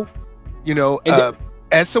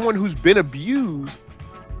 as someone who's been abused,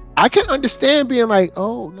 I can understand being like,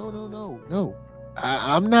 oh, no.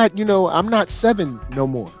 I'm not 7 no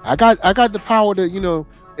more. I got the power to,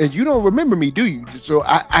 and you don't remember me, do you? So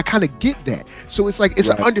I kind of get that. So it's like, it's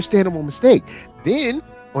an understandable mistake. Then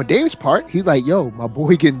on Dame's part, he's like, yo, my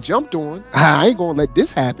boy getting jumped on. I ain't gonna let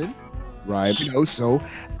this happen. Right. So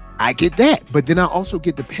I get that. But then I also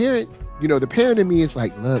get the parent, the parent in me is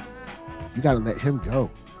like, look, you gotta let him go.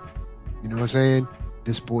 You know what I'm saying?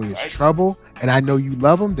 This boy is trouble, and I know you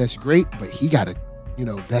love him. That's great, but he gotta,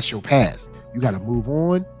 that's your past. You gotta move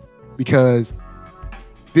on, because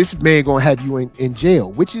this man gonna have you in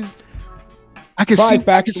jail, which is, I can see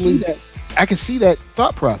that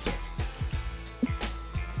thought process.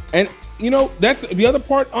 And that's the other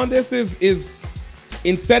part on this is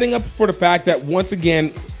in setting up for the fact that, once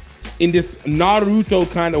again, in this Naruto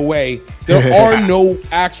kind of way, there are no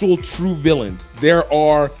actual true villains. There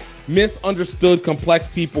are misunderstood, complex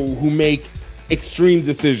people who make extreme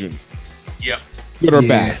decisions. Yep. Good or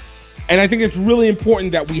bad. And I think it's really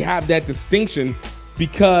important that we have that distinction,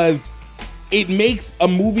 because it makes a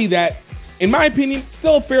movie that, in my opinion,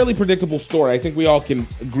 still a fairly predictable story. I think we all can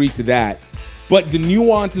agree to that. But the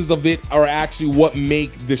nuances of it are actually what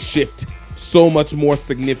make the shift so much more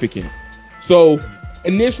significant. So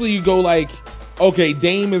initially you go like, okay,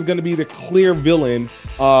 Dame is going to be the clear villain,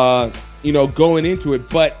 going into it.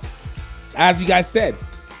 But as you guys said,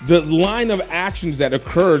 the line of actions that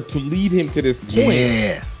occurred to lead him to this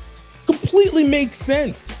point completely makes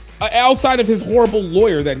sense. Outside of his horrible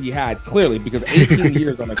lawyer that he had, clearly, because 18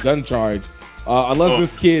 years on a gun charge, unless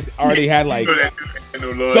this kid already had like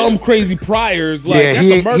dumb, crazy priors, like that's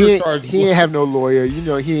a murder charge. He didn't have no lawyer.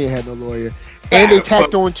 He ain't had no lawyer. And they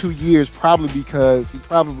tacked on 2 years, probably because he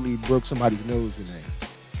probably broke somebody's nose in there.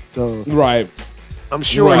 So right, I'm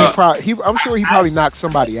sure he probably knocked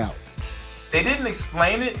somebody out. They didn't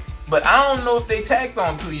explain it, but I don't know if they tacked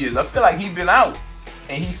on 2 years. I feel like he'd been out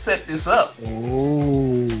and he set this up.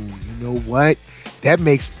 Oh, you know what? That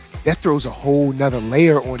throws a whole nother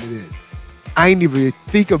layer onto this. I ain't even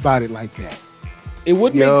think about it like that. It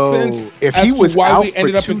would make sense if he was why out we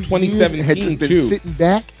ended up in 2017 had just been too. Sitting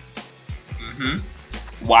back,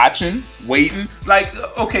 watching, waiting. Like,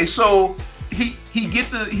 okay, so he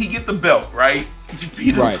get the belt, right? He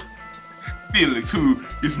beat up Felix, who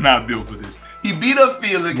is not built for this. He beat up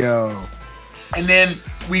Felix, and then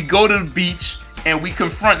we go to the beach and we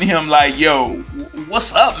confront him like, yo,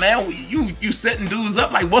 what's up, man? You setting dudes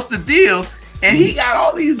up, like, what's the deal? And he got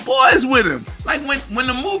all these boys with him. Like, when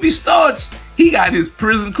the movie starts, he got his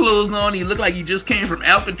prison clothes on. He looked like he just came from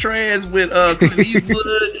Alcatraz with Clint Eastwood,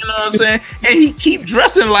 you know what I'm saying? And he keep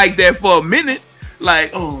dressing like that for a minute.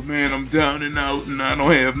 Like, oh man, I'm down and out and I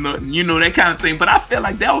don't have nothing, that kind of thing. But I feel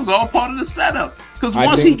like that was all part of the setup. Because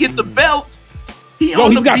once he get the belt, he's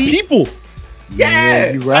got people.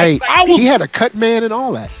 Yeah, you're right. He had a cut man and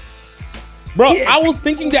all that. Bro, I was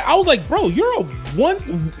thinking that. I was like, bro, you're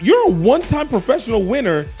a one-time professional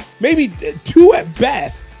winner, maybe 2 at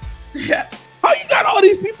best. Yeah. How you got all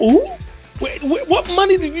these people? What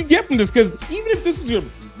money did you get from this? Because even if this was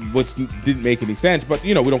which didn't make any sense, but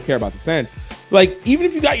we don't care about the sense. Like, even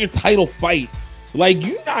if you got your title fight, like,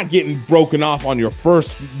 you're not getting broken off on your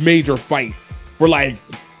first major fight for like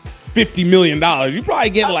 $50 million. You probably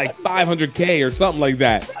get like $500K or something like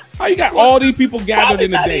that. How you got all these people gathered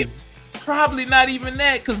in a day? Probably not even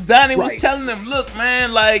that, because Donnie was telling them, look,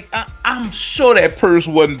 man, like, I'm sure that purse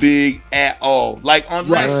wasn't big at all. Like,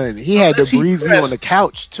 he had to breathe you on the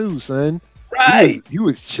couch too, son. Right. You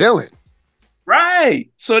was chilling.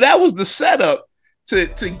 Right. So that was the setup to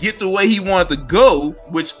get the way he wanted to go,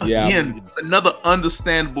 which, again, another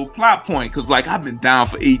understandable plot point, because, like, I've been down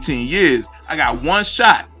for 18 years. I got one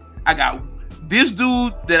shot. I got this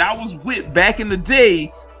dude that I was with back in the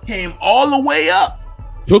day came all the way up.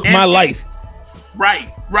 Took my life.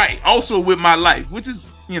 Right. Also with my life, which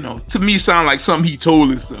is, to me sound like something he told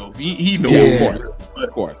himself. He knows, of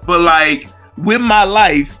course. But like with my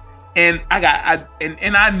life, and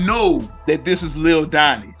I know that this is Lil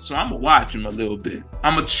Donnie, so I'm gonna watch him a little bit.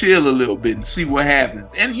 I'm gonna chill a little bit and see what happens.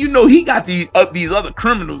 And he got these other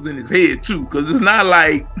criminals in his head too, because it's not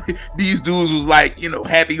like these dudes was like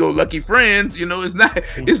happy-go-lucky friends.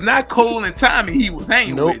 It's not Cole and Tommy he was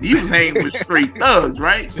hanging with. He was hanging with straight thugs,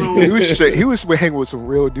 right? So he was hanging with some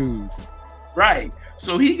real dudes, right?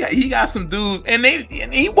 So he got some dudes, and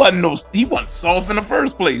he wasn't soft in the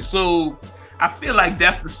first place. So I feel like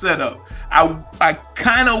that's the setup. I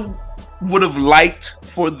kind of would have liked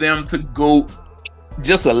for them to go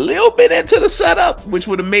just a little bit into the setup, which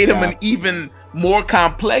would have made him an even more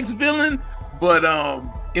complex villain. But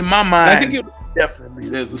in my mind, I think definitely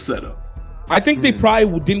there's a setup. I think they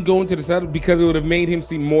probably didn't go into the setup because it would have made him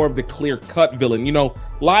seem more of the clear-cut villain.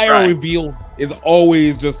 Liar reveal is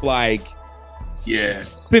always just like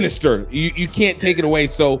sinister. You can't take it away.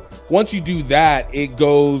 So once you do that, it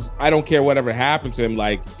goes, I don't care whatever happened to him,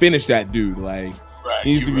 like finish that dude. Like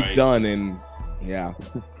needs to be done. And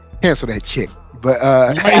cancel that chick. But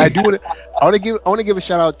I want to give a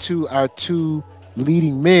shout out to our two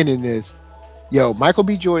leading men in this. Michael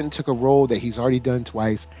B. Jordan took a role that he's already done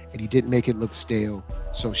twice and he didn't make it look stale.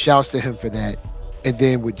 So shouts to him for that. And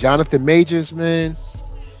then with Jonathan Majors, man,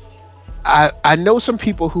 I know some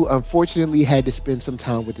people who unfortunately had to spend some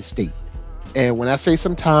time with the state. And when I say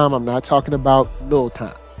some time, I'm not talking about little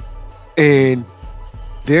time. And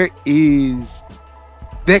there is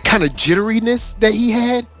that kind of jitteriness that he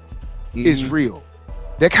had is real.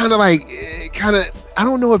 That kind of I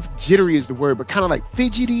don't know if jittery is the word, but kind of like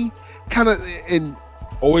fidgety, kind of, and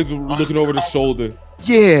always looking over the shoulder.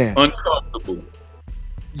 Yeah. Uncomfortable.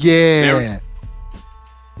 Yeah.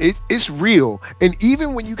 It's real. And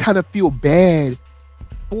even when you kind of feel bad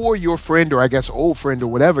for your friend, or I guess old friend or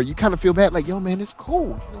whatever, you kind of feel bad, like, yo, man, it's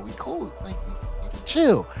cool. We cool. Like, you can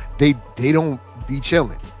chill. They don't be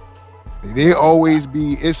chilling. They always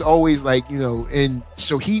be, it's always like, and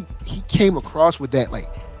so he came across with that, like,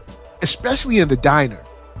 especially in the diner,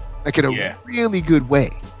 like in a really good way.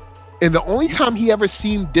 And the only time he ever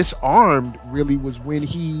seemed disarmed really was when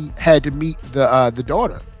he had to meet the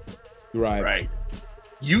daughter. Right.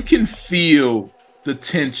 You can feel the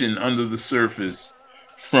tension under the surface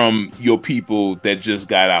from your people that just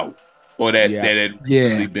got out or that had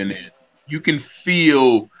recently been in. You can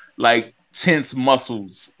feel like tense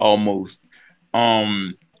muscles almost.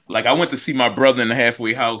 Like I went to see my brother in the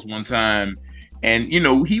halfway house one time, and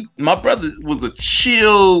my brother was a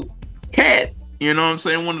chill cat. You know what I'm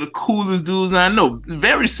saying? One of the coolest dudes I know.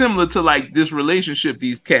 Very similar to like this relationship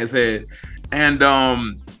these cats had.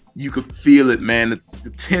 And you could feel it, man. The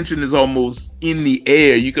tension is almost in the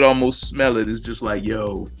air. You could almost smell it. It's just like,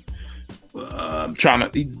 yo, I'm trying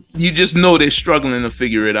to. You just know they're struggling to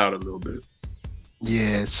figure it out a little bit.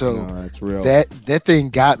 Yeah, so that's real. That thing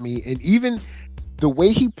got me, and even the way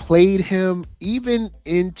he played him, even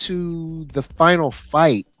into the final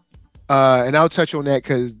fight. And I'll touch on that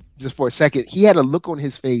because just for a second, he had a look on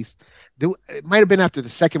his face. It might have been after the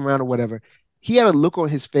second round or whatever. He had a look on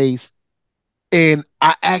his face. And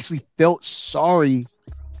I actually felt sorry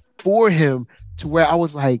for him to where I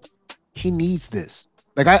was like, he needs this.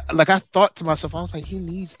 Like I thought to myself, I was like, he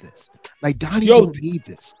needs this. Like Donnie don't need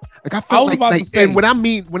this. Like I felt and when I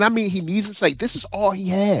mean he needs this, like this is all he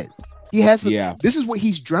has. He has this is what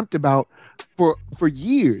he's dreamt about for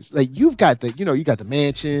years. Like you've got you got the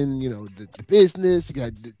mansion, the business, you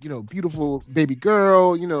got beautiful baby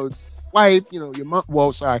girl, wife, your mom.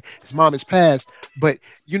 Well, sorry, his mom is passed, but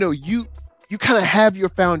you kind of have your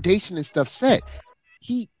foundation and stuff set.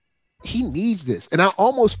 He needs this. And I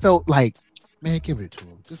almost felt like, man, give it to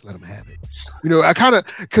him. Just let him have it. I kind of,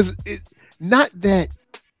 because not that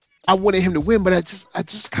I wanted him to win, but I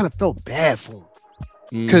just kind of felt bad for him.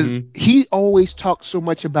 Because he always talked so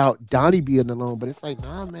much about Donnie being alone, but it's like,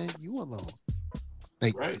 nah, man, you alone.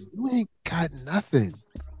 Like, you ain't got nothing.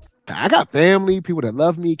 I got family, people that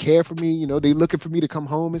love me, care for me, they looking for me to come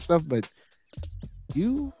home and stuff, but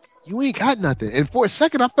you ain't got nothing. And for a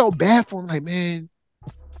second, I felt bad for him. Like, man,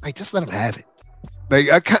 like, just let him have it. Like,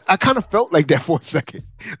 I kind of felt like that for a second.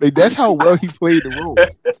 Like, that's how well he played the role.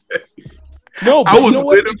 No, but I was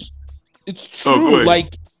with him. It's true.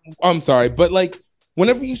 Like, I'm sorry, but like,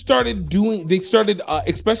 whenever you started they started,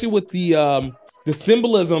 especially with the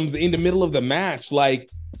symbolisms in the middle of the match, like,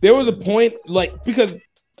 there was a point, like, because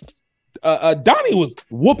Donnie was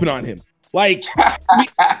whooping on him. Like,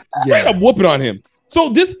 straight up whooping on him. So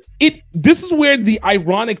this is where the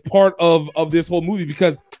ironic part of this whole movie,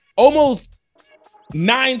 because almost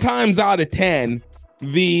 9 times out of 10,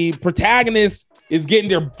 the protagonist is getting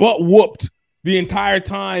their butt whooped the entire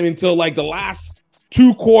time until like the last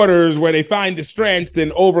 2 quarters where they find the strength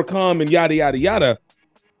and overcome and yada yada yada.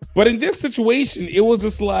 But in this situation, it was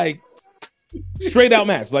just like straight out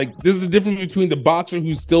match. Like, this is the difference between the boxer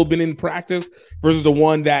who's still been in practice versus the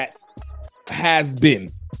one that has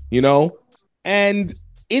been, you know? And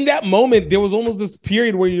in that moment, there was almost this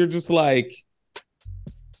period where you're just like,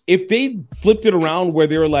 if they flipped it around where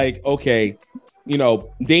they were like, okay, you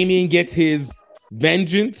know, Damian gets his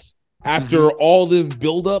vengeance after all this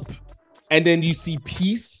buildup, and then you see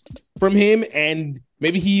peace from him, and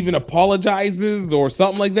maybe he even apologizes or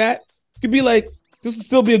something like that, it could be like, this would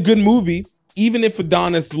still be a good movie, even if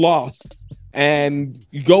Adonis lost, and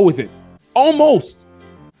you go with it. Almost.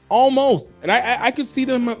 And I could see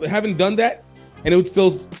them having done that, and it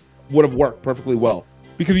would have worked perfectly well,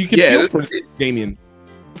 because you can feel for Damian.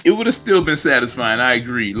 It would have still been satisfying. I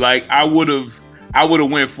agree. Like, I would have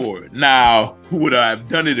went for it. Now, would I have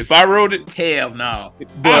done it if I wrote it? Hell no.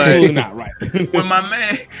 But absolutely not. Right.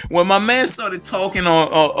 when my man started talking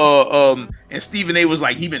on and Stephen A was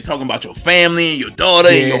like, he been talking about your family and your daughter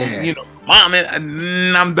and your mom,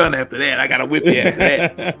 and I'm done after that. I gotta whip you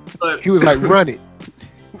after that. But he was like, run it.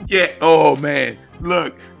 Yeah. Oh man.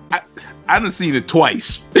 Look, I done seen it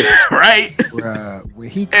twice. Right? When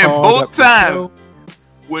he and both times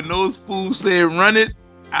when those fools said run it,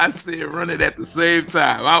 I said run it at the same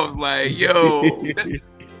time. I was like, yo,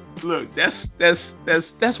 look, that's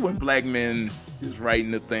when black men is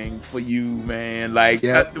writing the thing for you, man. Like,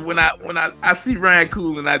 when I see Ryan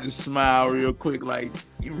Coogler, I just smile real quick, like,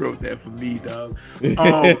 you wrote that for me, dog. He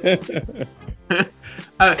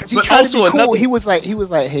tried to be cool. He was like,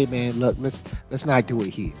 hey man, look, let's not do it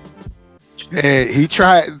here. And he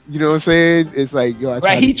tried, you know what I'm saying? It's like, yo,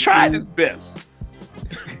 he tried his best.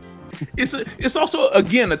 It's also,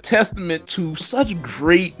 again, a testament to such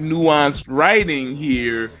great nuanced writing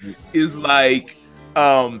here. Is like,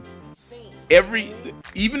 even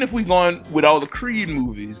if we gone with all the Creed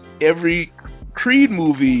movies, every Creed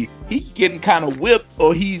movie, he's getting kind of whipped,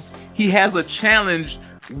 or he has a challenge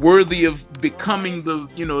worthy of becoming the,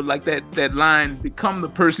 like that line, become the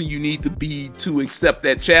person you need to be to accept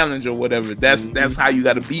that challenge or whatever. That's how you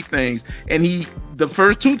got to beat things. And the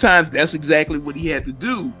first 2 times, that's exactly what he had to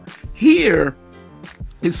do. Here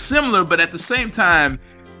is similar, but at the same time,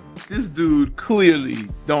 this dude clearly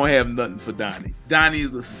don't have nothing for Donnie. Donnie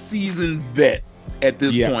is a seasoned vet at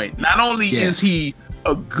this point. Not only is he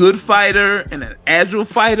a good fighter and an agile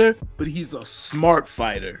fighter, but he's a smart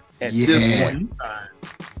fighter at this point in time.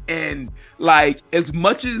 And like, as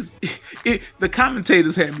much as the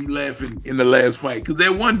commentators had me laughing in the last fight, because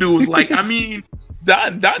that one dude was like, I mean,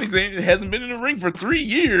 Donnie hasn't been in the ring for 3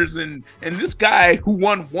 years, and this guy who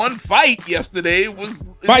won 1 fight yesterday was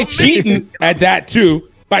by cheating at that too,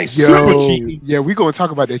 by super cheating. Yeah, we're gonna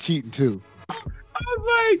talk about that cheating too.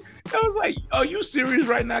 I was like, are you serious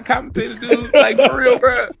right now, commentator dude? Like, for real,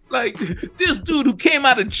 bro? Like, this dude who came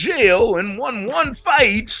out of jail and won 1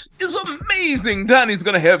 fight is amazing. Donnie's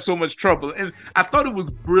gonna have so much trouble, and I thought it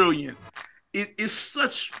was brilliant. It is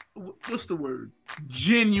such, what's the word?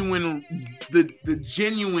 Genuine, the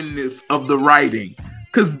genuineness of the writing.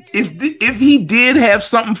 Because if he did have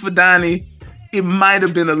something for Donnie, it might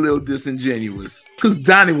have been a little disingenuous. Because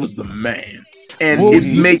Donnie was the man. And it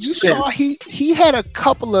makes sense. Saw he had a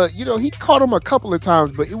couple of, he caught him a couple of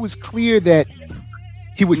times, but it was clear that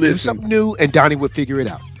he would do something new and Donnie would figure it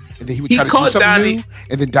out. And then he would try to do something new,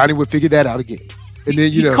 and then Donnie would figure that out again. And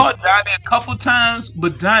then, he caught Donnie a couple times,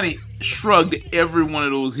 but Donnie shrugged every one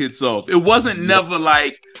of those hits off. It wasn't never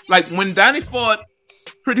like when Donnie fought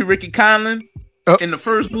Pretty Ricky Conlan in the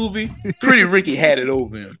first movie, Pretty Ricky had it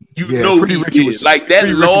over him. Pretty Ricky did. Like, that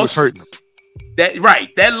loss hurting him.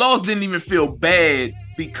 That loss didn't even feel bad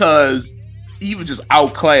because he was just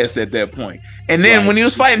outclassed at that point. And then when he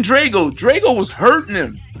was fighting Drago was hurting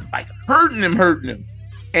him. Like, hurting him.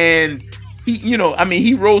 And he,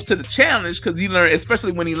 he rose to the challenge because he learned,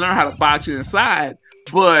 especially when he learned how to box inside.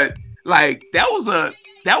 But like, that was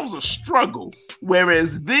a struggle.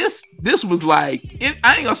 Whereas this was like,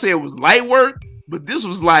 I ain't gonna say it was light work, but this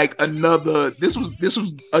was like this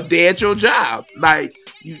was a day at your job. Like,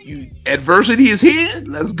 you adversity is here,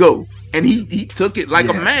 let's go. And he took it like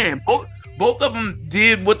a man. Both of them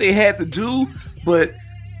did what they had to do, but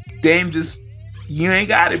Dame just, you ain't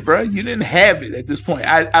got it, bro. You didn't have it at this point.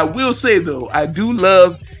 I will say though, I do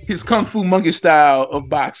love his Kung Fu Monkey style of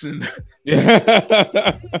boxing.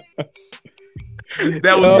 That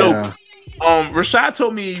was dope. Rashad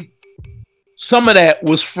told me some of that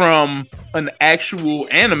was from an actual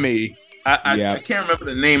anime. I can't remember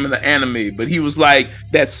the name of the anime, but he was like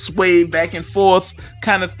that sway back and forth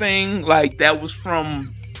kind of thing. Like that was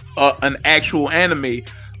from an actual anime.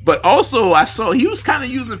 But also, I saw he was kind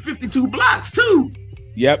of using 52 blocks too.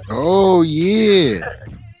 Yep. Oh yeah.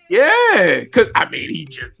 Yeah, cause I mean he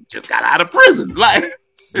just got out of prison. Like,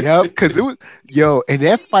 yep. Because it was and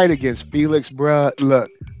that fight against Felix, bruh.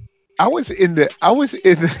 Look, I was in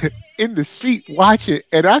the seat watching,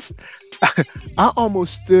 and I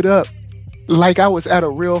almost stood up like I was at a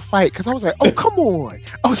real fight because I was like, "Oh, come on!"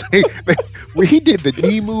 I was like when he did the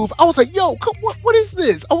knee move, I was like, "Yo, what is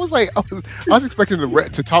this?" I was expecting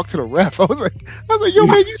to talk to the ref. I was like, "Yo,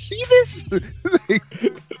 man, you see this?"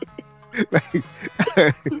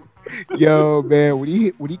 Yo, man,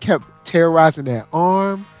 when he kept terrorizing that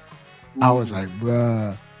arm, I was like,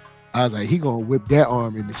 "Bruh," I was like, "He gonna whip that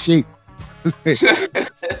arm into shape."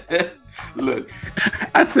 Look,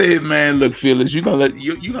 I say, man, look, Felix, you gonna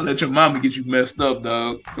let your mama get you messed up,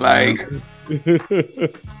 dog. Like,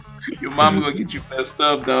 your mama gonna get you messed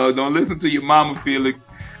up, dog. Don't listen to your mama, Felix.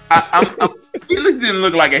 Felix didn't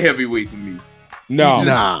look like a heavyweight to me. No,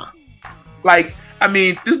 nah. Like, I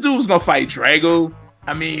mean, this dude was gonna fight Drago.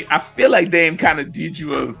 I mean, I feel like Dame kind of did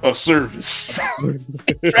you a service.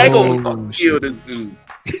 Drago was gonna kill this dude.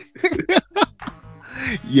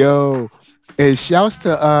 Yo. And shouts to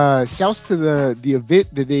the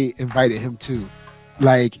event that they invited him to,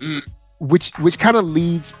 like, which kind of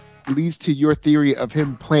leads to your theory of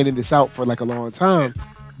him planning this out for like a long time,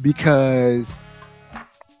 because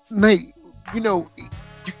like, you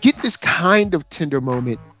get this kind of tender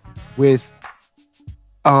moment with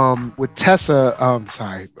Tessa.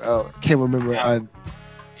 Can't remember.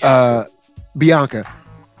 Bianca,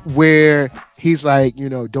 where he's like,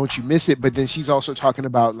 don't you miss it? But then she's also talking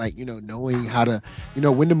about like, knowing how to,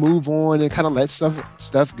 when to move on and kind of let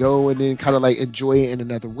stuff go and then kind of like enjoy it in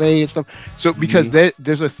another way and stuff. So because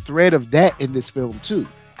there's a thread of that in this film too.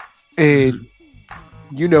 And,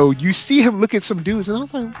 you see him look at some dudes and I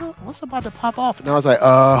was like, what's about to pop off? And I was like,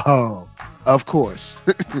 oh, of course.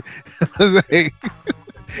 I was like,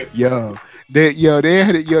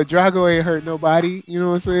 Drago ain't hurt nobody. You know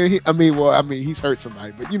what I'm saying? I mean, he's hurt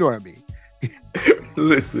somebody, but you know what I mean.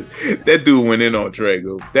 Listen, that dude went in on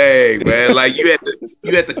Drago. Dang, man! Like you had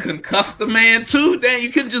to concuss the man too. Dang, you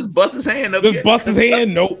couldn't just bust his hand up. Just bust his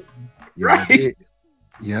hand? Nope. Right?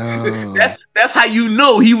 Yeah. That's how you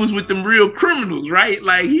know he was with them real criminals, right?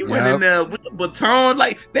 Like he went in there with the baton.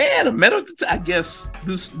 Like they had a metal detector. I guess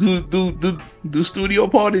do studio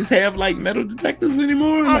parties have like metal detectors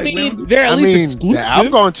anymore? I mean, they're at least exclusive.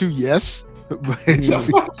 I've gone to yes.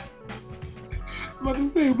 I'm about to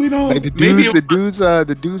say we don't. Like the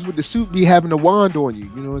dudes with the suit be having a wand on you.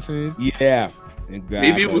 You know what I'm saying? Yeah, exactly.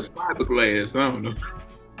 Maybe it was fiberglass. I don't know.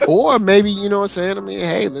 Or maybe, you know what I'm saying? I mean,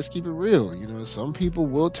 hey, let's keep it real. Some people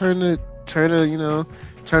will turn a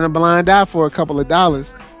blind eye for a couple of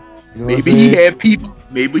dollars. Maybe he had people.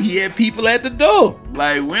 Maybe he had people at the door.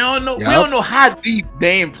 Like we don't know. Yep. We don't know how deep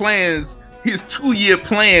Dame plans his 2-year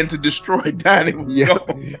plan to destroy Donnie.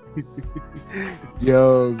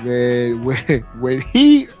 Yo, man, when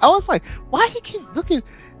I was like, why he keep looking?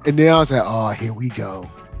 And then I was like, oh, here we go,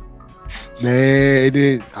 man. And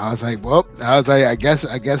then I was like, I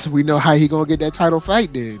guess we know how he gonna get that title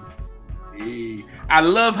fight then. Hey, I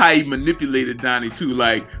love how he manipulated Donnie too.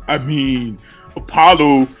 Like, I mean,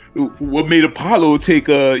 Apollo. What made Apollo take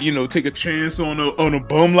a chance on a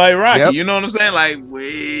bum like Rocky? Yep. You know what I'm saying? Like,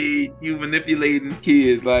 wait, you manipulating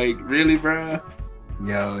kids? Like, really, bro?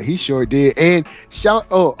 Yo, he sure did. And shouts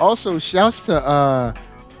to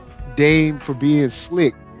Dame for being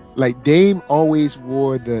slick. Like Dame always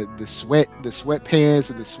wore the sweatpants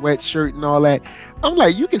and the sweatshirt and all that. I'm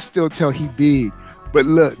like, you can still tell he big. But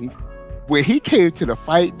look, when he came to the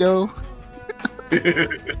fight though,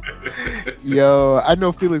 yo, I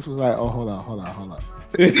know Felix was like, oh, hold on.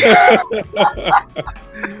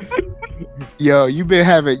 Yo, you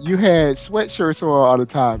had sweatshirts on all the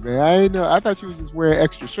time, man. I didn't know. I thought you was just wearing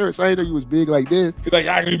extra shirts. I didn't know you was big like this. Like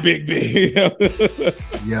actually big.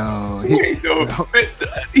 Yo,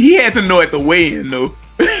 he had to know at the weigh-in, though.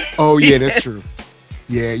 Oh yeah, that's true.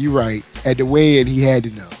 Yeah, you're right. At the weigh-in, he had to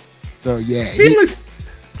know. So yeah,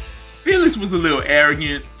 Felix was a little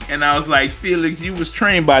arrogant, and I was like, Felix, you was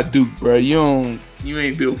trained by Duke, bro. You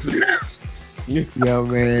ain't built for this. Yo,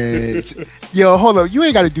 man. Yo, hold up. You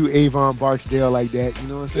ain't got to do Avon Barksdale like that. You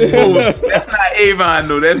know what I'm saying? Oh, that's not Avon,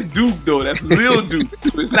 though. That's Duke, though. That's Lil Duke.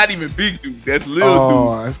 It's not even Big Duke. That's Lil Duke.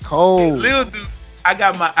 Oh, that's cold. Lil Duke. I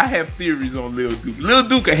have theories on Lil Duke. Lil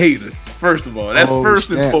Duke a hater, first of all. That's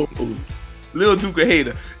first and foremost. Lil Duke a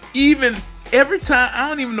hater. Even every time, I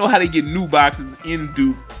don't even know how they get new boxes in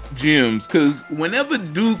Duke gyms, because whenever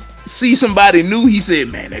Duke see somebody new, he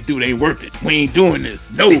said, man, that dude ain't worth it. We ain't doing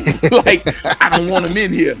this. No, like, I don't want him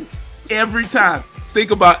in here. Every time.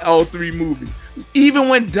 Think about all 3 movies. Even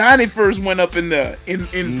when Donnie first went up in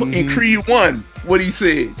Creed 1, what he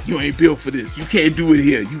said, you ain't built for this. You can't do it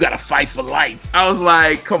here. You gotta fight for life. I was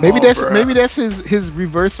like, come on, bro. Maybe that's his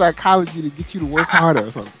reverse psychology to get you to work harder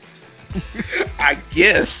or something. I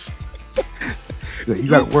guess. You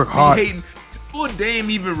gotta work hard. Before Dame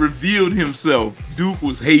even revealed himself, Duke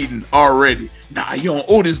was hating already. Nah, you don't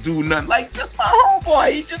owe this dude nothing. Like, this my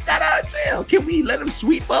homeboy. He just got out of jail. Can we let him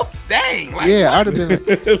sweep up? Dang. Like, yeah, I'd have been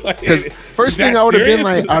like, because first thing I would have been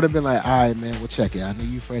like, all right, man, we'll check it. I know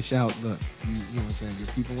you fresh out. Look, you know what I'm saying? Your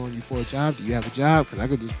people on you for a job. Do you have a job? Because I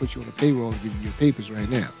could just put you on the payroll and give you your papers right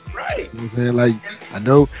now. Right. You know what I'm saying? Like, I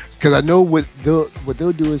know what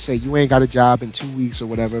they'll do is say you ain't got a job in 2 weeks or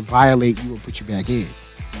whatever, violate you and put you back in.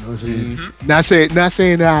 You know what I'm saying? Mm-hmm. Not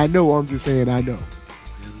saying that I know. I'm just saying I know.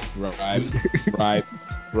 Right.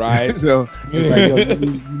 So it's like, yo,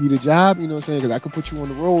 you need a job. You know what I'm saying? Because I could put you on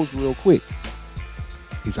the rolls real quick.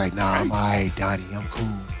 He's like, nah, I'm all right, Donnie. I'm cool.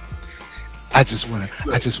 I just wanna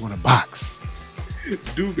box.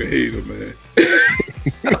 Duke a hater, man.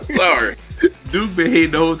 I'm sorry. Duke been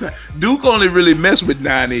hating the whole time. Duke only really messed with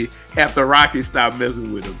Donnie after Rocky stopped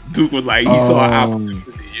messing with him. Duke was like, he saw an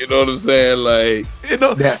opportunity. You know what I'm saying? Like, you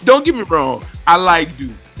know, don't get me wrong. I like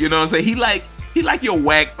Duke. You know what I'm saying? He like your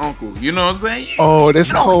whack uncle. You know what I'm saying? Oh,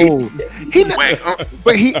 that's cold.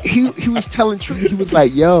 But he was telling truth. He was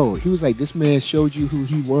like, this man showed you who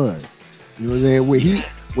he was. You know what I'm saying?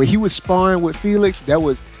 When he was sparring with Felix, that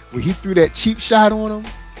was when he threw that cheap shot on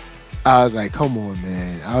him. I was like, come on,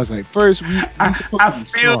 man. I was like, first, I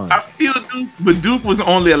feel Duke, but Duke was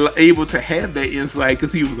only able to have that insight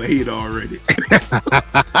because he was a hater already.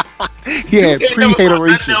 He had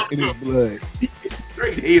pre-hateration in his blood.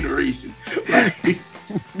 Great hateration.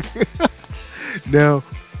 Now,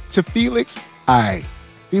 to Felix,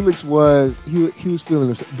 Felix was feeling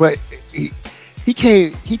himself, but he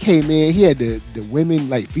came in. He had the women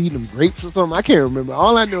like feeding him grapes or something. I can't remember.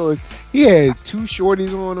 All I know is he had 2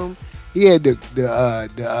 shorties on him. He had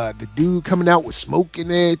the dude coming out with smoke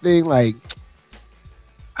and everything. Like,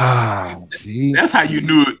 see, that's how you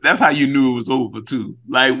knew it. That's how you knew it was over too.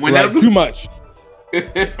 Like whenever too much,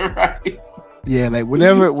 right? Yeah, like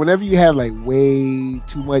whenever you have like way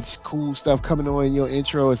too much cool stuff coming on in your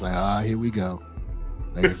intro, it's like, here we go.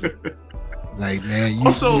 Like man, you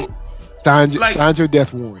also signed your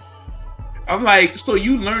death warrant. I'm like, so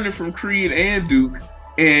you learning from Creed and Duke,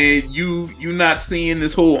 and you not seeing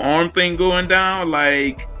this whole arm thing going down?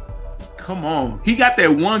 Like, come on. He got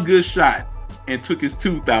that one good shot and took his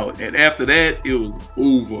tooth out, and after that, it was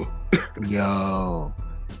over. Yo,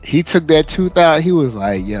 he took that tooth out. He was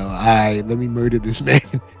like, yo, all right, let me murder this man.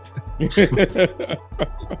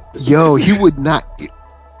 Yo, he would not.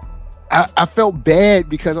 I felt bad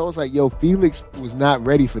because I was like, yo, Felix was not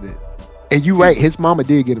ready for this. And you're right, his mama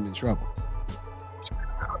did get him in trouble.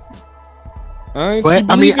 But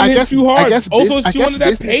I mean, I guess also she wanted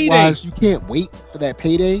that payday. You can't wait for that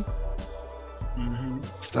payday. Mm-hmm.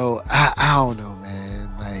 So I don't know, man.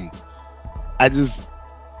 Like,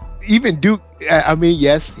 even Duke. I mean,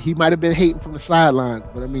 yes, he might have been hating from the sidelines,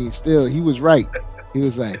 but I mean, still, he was right. He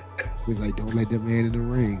was like, don't let that man in the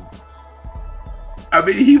ring. I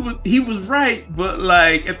mean, he was right, but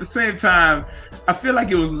like at the same time, I feel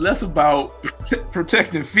like it was less about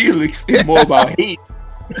protecting Felix and more about hate.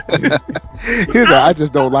 He's like, I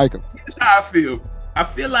just don't like him. Here's how I feel. I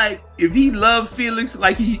feel like if he loved Felix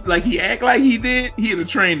like he act like he did, he'd have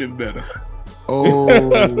trained him better. Oh.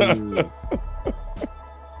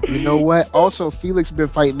 You know what? Also, Felix been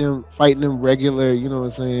fighting them regular, you know what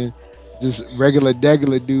I'm saying? Just regular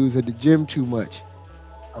dudes at the gym too much.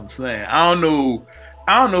 I'm saying, I don't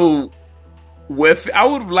know where I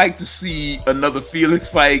would have liked to see another Felix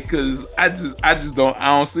fight because I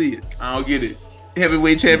don't see it. I don't get it.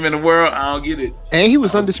 Heavyweight champion of the world, I don't get it. And he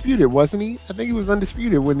was undisputed, wasn't he? I think he was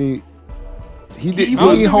undisputed when he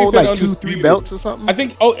hold like 2-3 belts or something. I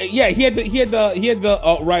think. Oh yeah, he had the.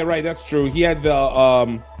 Oh right, that's true. He had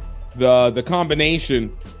the combination,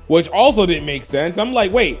 which also didn't make sense. I'm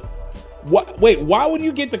like, wait, why would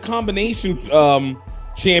you get the combination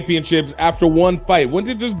championships after one fight?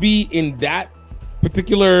 Wouldn't it just be in that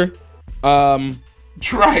particular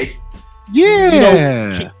right?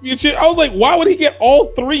 Yeah. Championship? I was like, why would he get all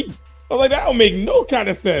 3? I was like, that would make no kind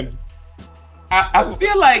of sense. I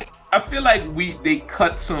feel like they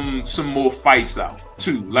cut some more fights out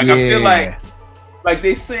too. Like I feel like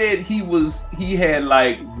they said he was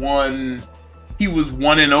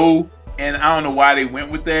 1-0 and I don't know why they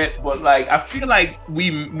went with that, but like I feel like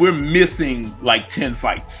we're missing like 10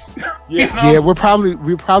 fights. Yeah, we're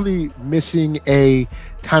probably missing a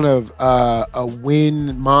kind of a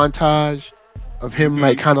win montage of him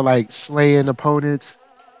like kind of like slaying opponents,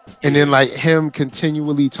 and then like him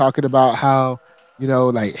continually talking about how, you know,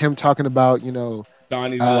 like him talking about, you know,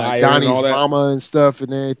 Donnie's mama and stuff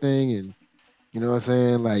and everything, and you know what I'm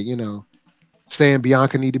saying, like, you know, saying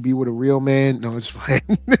Bianca need to be with a real man. No, it's fine.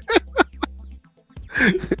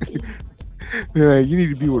 Like, you need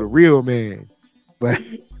to be with a real man, but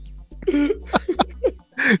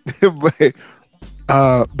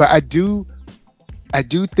but I do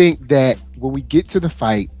think that when we get to the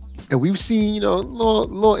fight, and we've seen, you know,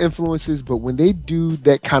 little influences, but when they do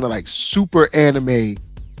that kind of like super anime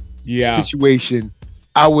situation,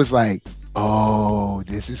 I was like, oh,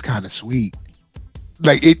 this is kind of sweet.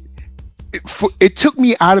 Like it took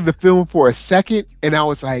me out of the film for a second, and I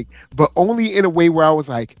was like, but only in a way where I was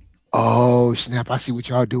like, oh snap, I see what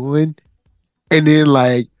y'all doing. And then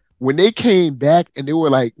like when they came back and they were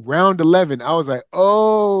like round 11, I was like,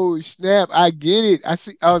 oh snap, I get it.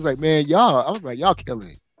 I was like, man, y'all killing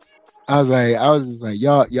it. I was just like,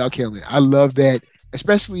 y'all killing it. I love that,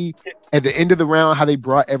 especially at the end of the round, how they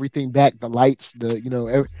brought everything back, the lights, the, you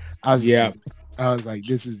know, I was like,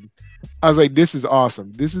 this is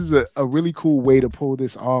awesome. This is a really cool way to pull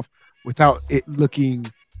this off without it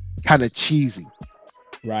looking kind of cheesy.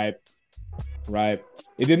 Right.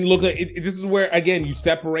 It didn't look like it. This is where, again, you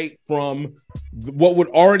separate from what would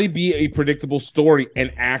already be a predictable story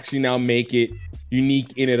and actually now make it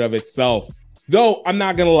unique in and of itself. Though I'm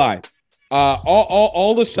not gonna lie,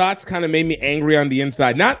 all the shots kind of made me angry on the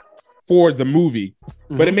inside. Not for the movie,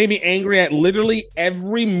 but it made me angry at literally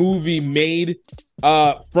every movie made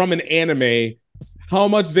from an anime. How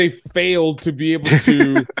much they failed to be able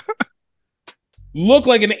to look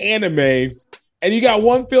like an anime. And you got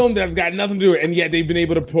one film that's got nothing to do with it, and yet they've been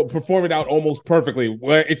able to perform it out almost perfectly,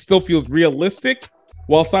 where it still feels realistic,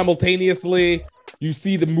 while simultaneously you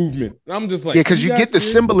see the movement. And I'm just like, yeah, because you get the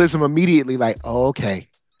symbolism immediately, like, oh, okay,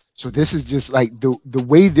 so this is just like the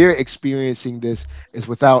way they're experiencing this is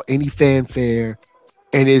without any fanfare,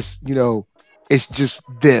 and it's, you know, it's just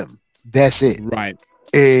them. That's it, right?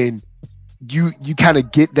 And you kind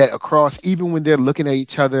of get that across, even when they're looking at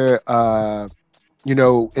each other, you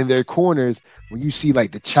know, in their corners. When you see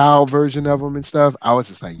like the child version of them and stuff, I was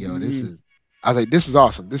just like, yo, this is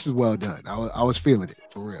awesome. This is well done. I was feeling it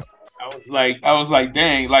for real. I was like,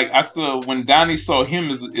 dang, like I saw when Donnie saw him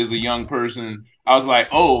as a young person, I was like,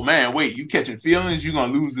 oh man, wait, you catching feelings? You're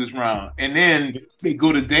gonna lose this round. And then they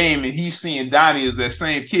go to Dame and he's seeing Donnie as that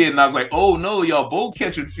same kid, and I was like, oh no, y'all both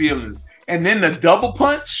catching feelings. And then the double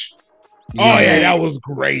punch. Yeah. Oh yeah, that was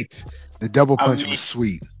great. The double punch was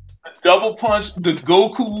sweet. Double punch, the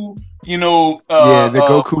Goku, you know, the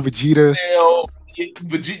Goku Vegeta.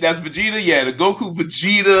 That's Vegeta, yeah. The Goku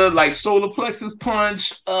Vegeta, like solar plexus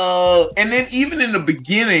punch. And then even in the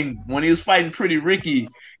beginning, when he was fighting Pretty Ricky,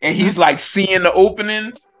 and he's like seeing the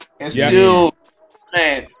opening, and still,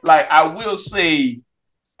 man, like I will say,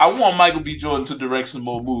 I want Michael B. Jordan to direct some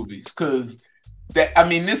more movies, because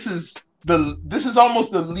this is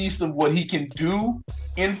almost the least of what he can do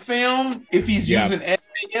in film if he's using anime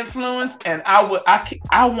influence, and I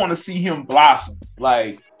want to see him blossom.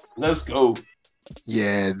 Like, let's go.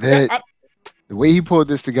 Yeah, the way he pulled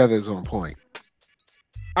this together is on point.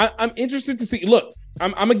 I'm interested to see. Look,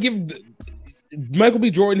 I'm gonna give Michael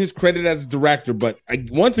B. Jordan his credit as a director, but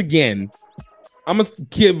once again, I'm gonna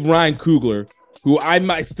give Ryan Coogler, who I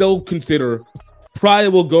might still consider probably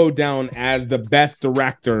will go down as the best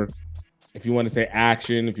director. If you want to say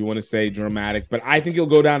action, if you want to say dramatic, but I think he'll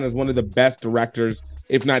go down as one of the best directors,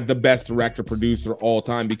 if not the best director producer all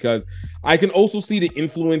time, because I can also see the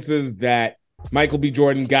influences that Michael B.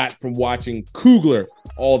 Jordan got from watching Coogler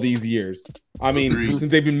all these years. I mean, since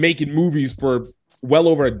they've been making movies for well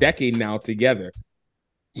over a decade now together.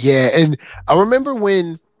 Yeah, and I remember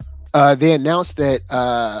when they announced that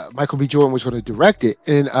Michael B. Jordan was going to direct it,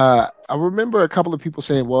 and I remember a couple of people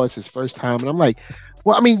saying, well, it's his first time, and I'm like,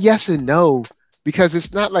 well, I mean, yes and no, because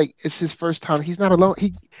it's not like it's his first time. He's not alone.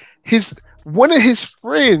 One of his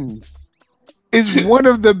friends is one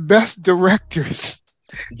of the best directors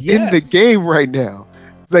in the game right now.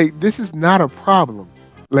 Like, this is not a problem.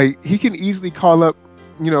 Like, he can easily call up,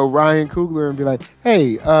 you know, Ryan Coogler and be like,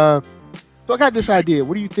 hey, so I got this idea.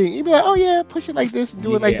 What do you think? He'd be like, oh yeah, push it like this and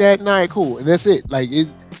do it like that. And all right, cool. And that's it. Like,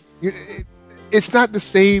 it's not the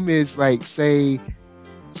same as, like, say,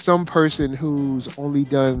 some person who's only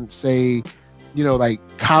done, say, you know, like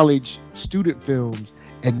college student films,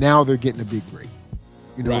 and now they're getting a big break.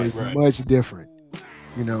 You know, it's much different.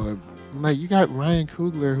 You know, I'm like, you got Ryan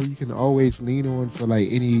Coogler, who you can always lean on for like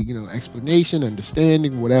any explanation,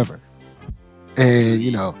 understanding, whatever. And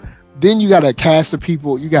then you got a cast of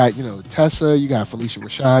people. You got Tessa, you got Felicia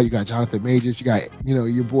Rashad, you got Jonathan Majors, you got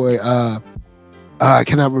your boy I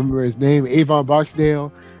cannot remember his name, Avon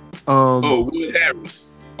Barksdale. Wood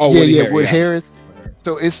Harris. Wood Harris.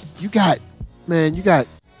 So you got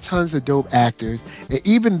tons of dope actors, and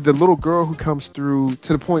even the little girl who comes through,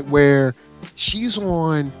 to the point where she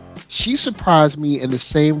surprised me in the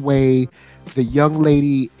same way the young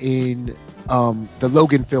lady in the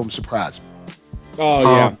Logan film surprised me.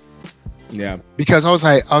 Yeah. Because I was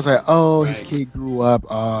like, oh, his kid grew up.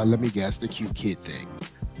 Let me guess, the cute kid thing.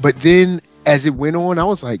 But then as it went on, I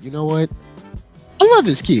was like, you know what? I love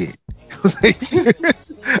this kid. I was like,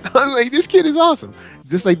 this kid is awesome.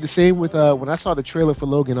 Just like the same with when I saw the trailer for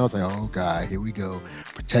Logan, I was like, oh god, here we go,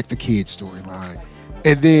 protect the kid storyline.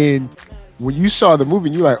 And then when you saw the movie,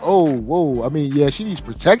 you're like, oh, whoa. I mean, yeah, she needs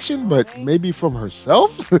protection, but maybe from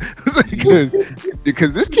herself, because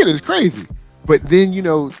this kid is crazy. But then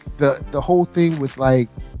the whole thing with like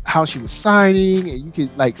how she was signing, and you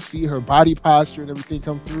could like see her body posture and everything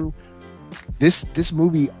come through. This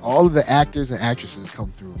movie, all of the actors and actresses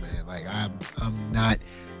come through, man. Like I'm not.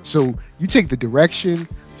 So you take the direction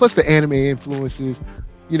plus the anime influences,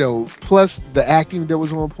 plus the acting that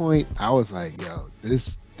was on point. I was like, yo,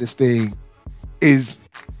 this thing is.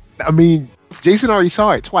 I mean, Jason already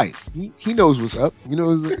saw it twice. He knows what's up.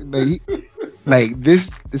 Like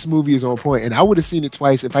this movie is on point, and I would have seen it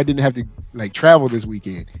twice if I didn't have to like travel this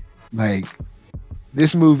weekend. Like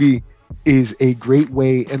this movie is a great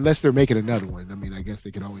way, unless they're making another one. I mean, I guess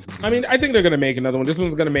they can always make another one. I think they're going to make another one. This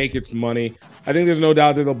one's going to make its money. I think there's no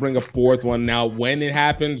doubt that they'll bring a fourth one. Now, when it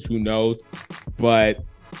happens, who knows? But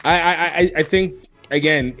I think,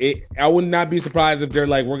 again, I would not be surprised if they're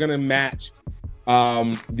like, we're going to match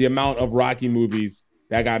the amount of Rocky movies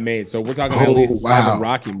that got made. So we're talking at least 7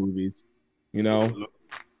 Rocky movies, The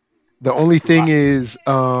only thing is,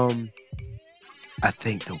 I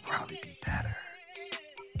think they'll probably be better.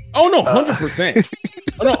 Oh no, 100%.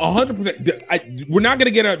 Oh no, 100%. We're not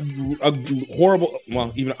gonna get a horrible.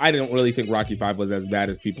 Well, even I didn't really think Rocky 5 was as bad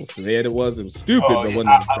as people said it was. It was stupid, but wasn't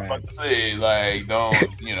as bad. I was about to say, like, don't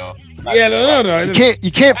yeah, no.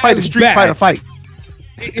 You can't fight a street fighter fight.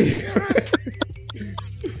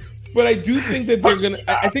 But I do think that they're gonna.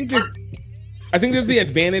 I think there's the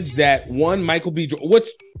advantage that one, Michael B.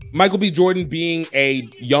 Jordan being a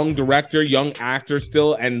young director, young actor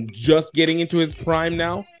still, and just getting into his prime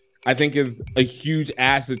now, I think is a huge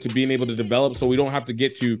asset to being able to develop. So we don't have to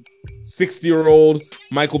get to 60-year-old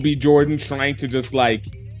Michael B. Jordan trying to just like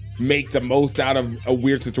make the most out of a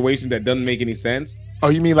weird situation that doesn't make any sense. Oh,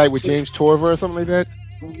 you mean like with James Torver or something like that?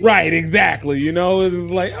 Right, exactly. It's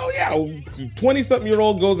just like, oh yeah,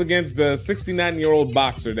 20-something-year-old goes against a 69-year-old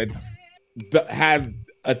boxer that has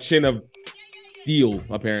a chin of steel,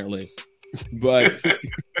 apparently. But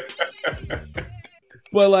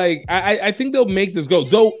like, I think they'll make this go.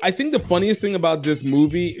 Though I think the funniest thing about this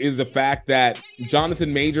movie is the fact that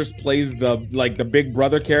Jonathan Majors plays the big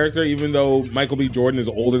brother character, even though Michael B. Jordan is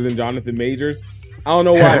older than Jonathan Majors. I don't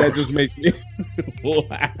know why that just makes me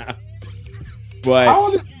laugh. But how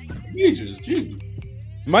old is Majors? Jeez.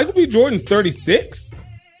 Michael B. Jordan 36.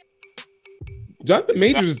 Jonathan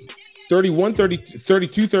Majors is 31,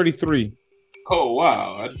 32, 33. Oh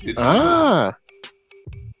wow! I didn't know.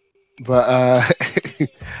 But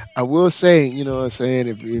I will say,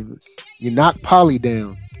 if you knock Polly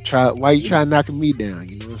down, why you try knocking me down?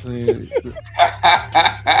 You know what I'm saying?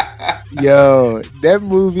 Yo, that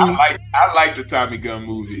movie. I like the Tommy Gunn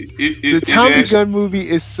movie. The Tommy Gunn movie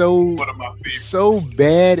is so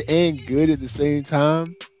bad and good at the same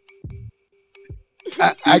time.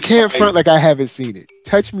 I can't front like I haven't seen it.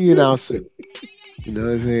 Touch me and I'll sue. You know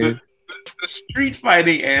what I'm saying? The street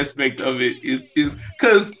fighting aspect of it is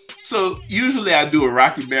because usually I do a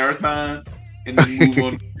Rocky marathon and then move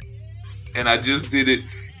on, and I just did it.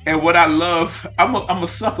 And what I love, I'm a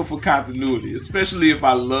sucker for continuity, especially if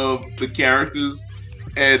I love the characters.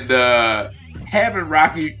 And having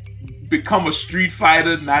Rocky become a street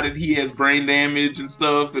fighter, now that he has brain damage and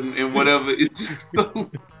stuff and whatever, it's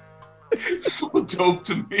just so dope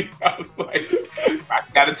to me. I was like, I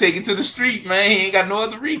gotta take it to the street, man. He ain't got no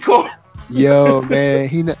other recourse. Yo, man,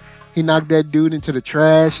 he knocked that dude into the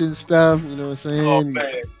trash and stuff. You know what I'm saying? Oh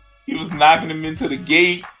man, he was knocking him into the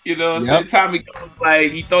gate. You know what I'm saying? Tommy was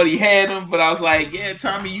like, he thought he had him, but I was like, yeah,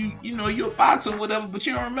 Tommy, you're a boxer, whatever. But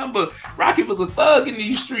you don't remember, Rocky was a thug in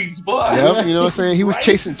these streets, boy. Yep, you know what I'm saying? He was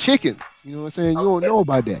chasing chicken. You know what I'm saying? You don't know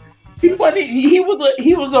about that. He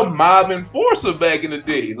was a mob enforcer back in the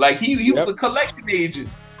day. Like he was a collection agent.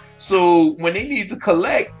 So when they need to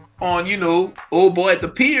collect on, old boy at the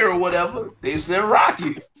pier or whatever, they send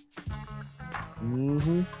Rocky.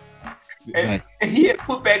 Mm-hmm. And he had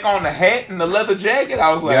put back on the hat and the leather jacket.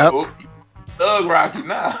 I was like, oh, Thug Rocky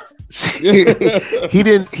now. he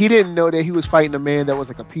didn't know that he was fighting a man that was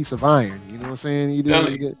like a piece of iron. You know what I'm saying?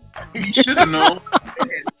 He should have known.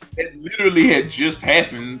 It literally had just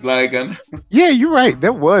happened. Like, yeah, you're right.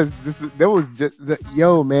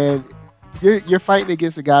 Yo, man. You're fighting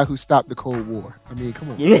against a guy who stopped the Cold War. I mean, come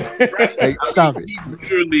on, like, stop it.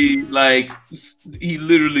 He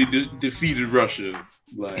literally defeated Russia.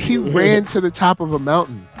 Like, he ran to the top of a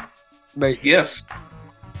mountain. Like, yes.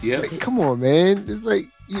 Like, come on, man. It's like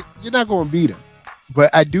you're not going to beat him. But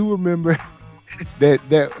I do remember that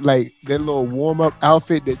little warm up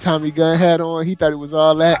outfit that Tommy Gunn had on. He thought it was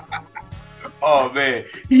all that. Oh man,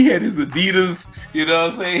 he had his Adidas, you know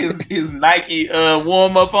what I'm saying? His Nike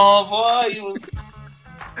warm up on, boy. He was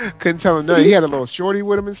couldn't tell him nothing. He had a little shorty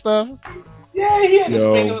with him and stuff. Yeah, he had his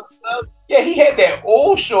fingers and stuff. Yeah, he had that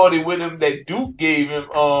old shorty with him that Duke gave him.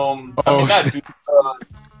 Not Duke.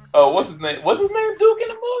 What's his name? What's his name? Duke in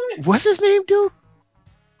the movie? What's his name, Duke?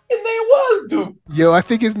 His name was Duke. Yo, I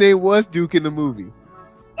think his name was Duke in the movie.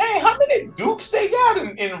 Hey, how many Dukes they got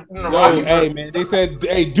in the Rocky? Hey, man, they said,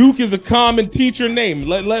 hey, Duke is a common teacher name.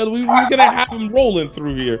 We're gonna have him rolling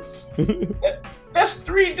through here. That's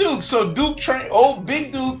 3 Dukes. So Duke trained,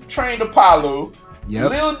 Big Duke trained Apollo. Yep.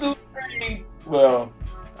 Lil Duke trained, well,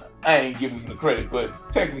 I ain't giving him the credit, but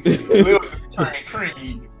technically Lil Duke trained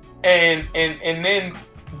Creed. And then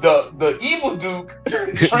the evil Duke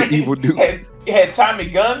trained, evil Duke had Tommy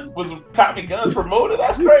Gunn. Was Tommy Gunn's promoter?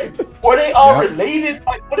 That's great. Were they all related?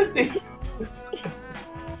 Like, what if they?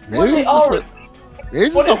 Really?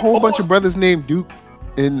 There's just a whole bunch of brothers named Duke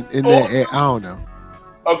in that. I don't know.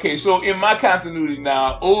 Okay, so in my continuity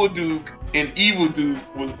now, old Duke and evil Duke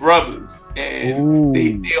was brothers, and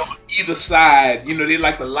they on either side. You know, they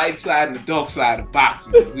like the light side and the dark side of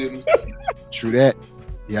boxing. True that.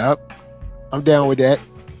 Yep, I'm down with that.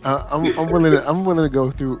 I'm willing to go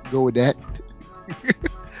with that.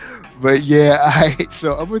 But yeah, all right.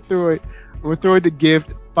 So I'm gonna throw it to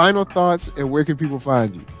Gift. Final thoughts, and where can people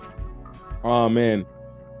find you? Oh man,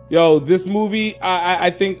 yo, this movie, I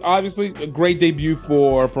think obviously a great debut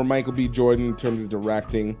for Michael B. Jordan in terms of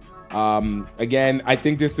directing. Again, I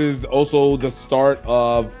think this is also the start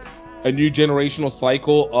of a new generational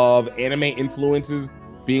cycle of anime influences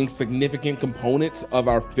being significant components of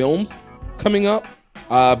our films coming up.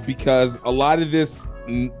 Because a lot of this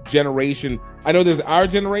generation, I know there's our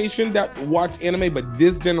generation that watch anime, but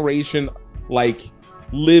this generation like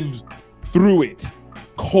lives through it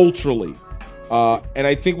culturally. And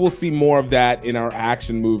I think we'll see more of that in our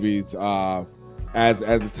action movies as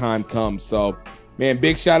the time comes. So, man,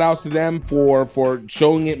 big shout outs to them for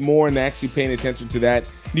showing it more and actually paying attention to that.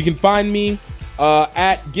 You can find me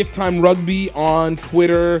at Gift Time Rugby on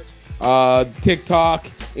Twitter, TikTok,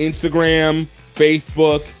 Instagram,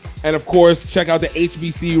 Facebook, and of course, check out the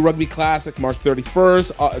HBCU Rugby Classic March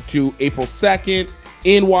 31st to April 2nd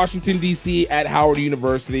in Washington, D.C. at Howard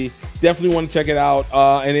University. Definitely want to check it out.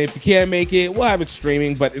 And if you can't make it, we'll have it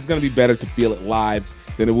streaming, but it's going to be better to feel it live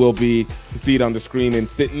than it will be to see it on the screen and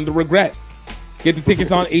sit in the regret. Get the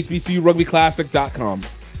tickets on hbcurugbyclassic.com.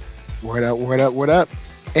 Word up, word up, word up.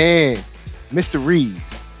 And Mr. Reed,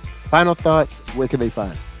 final thoughts, where can they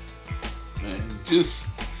find you? Man, just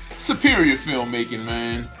superior filmmaking,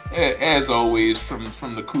 man. As always, from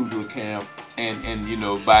the Coogler camp, and you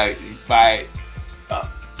know, by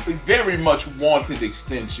very much wanted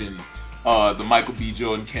extension, the Michael B.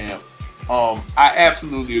 Jordan camp. I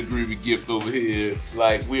absolutely agree with Gift over here.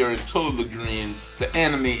 Like, we are in total agreement. The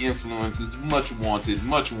anime influence is much wanted,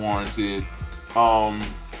 much warranted. And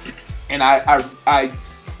I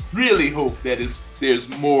really hope that there's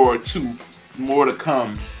more to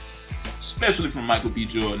come, especially from Michael B.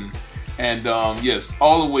 Jordan. And yes,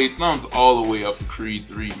 thumbs all the way up for Creed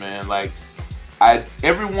 3, man. Like,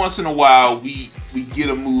 every once in a while we get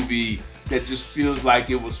a movie that just feels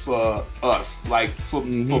like it was for us, like for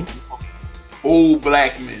old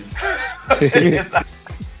black men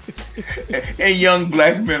and young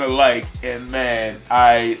black men alike. And man,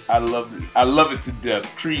 I love it. I love it to death.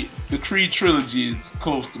 The Creed trilogy is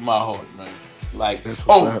close to my heart, man. Like,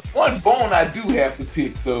 one bone I do have to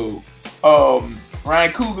pick though.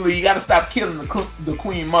 Ryan Coogler, you gotta stop killing the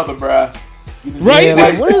Queen Mother, bruh. Right? Yeah,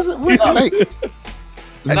 like, what is it?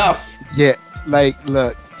 Enough. Yeah, like,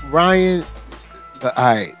 look, Ryan. All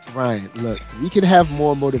right, Ryan. Look, we can have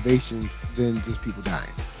more motivations than just people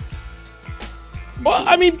dying. Well,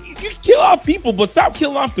 I mean, you can kill off people, but stop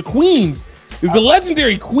killing off the queens. Is the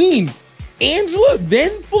legendary queen. Angela,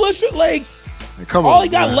 then Felicia. Like, come all on, he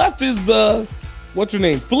got man. left is what's her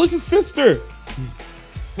name? Felicia's sister.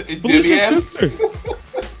 Felicia's sister.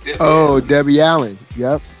 Debbie Allen.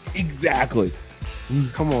 Yep. Exactly.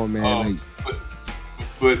 Come on, man.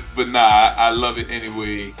 But nah, I love it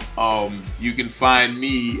anyway. You can find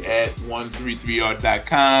me at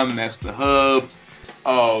 133art.com. That's the hub.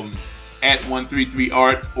 At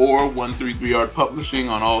 133art or 133art Publishing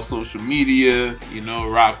on all social media.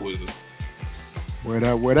 Rock with us. Word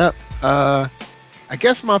up. I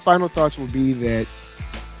guess my final thoughts will be that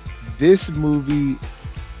this movie,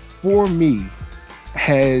 for me,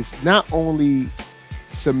 has not only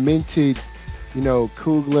cemented,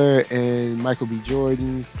 Coogler and Michael B.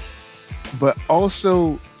 Jordan, but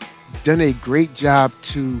also done a great job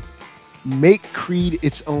to make Creed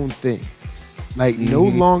its own thing. Like, no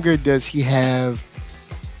longer does he have,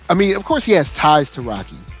 I mean, of course he has ties to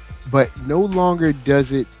Rocky, but no longer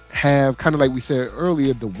does it have, kind of like we said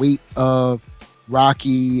earlier, the weight of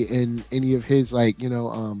Rocky and any of his, like,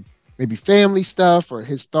 maybe family stuff or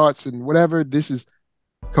his thoughts and whatever. This is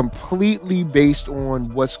completely based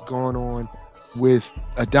on what's going on with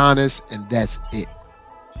Adonis, and that's it.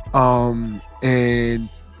 And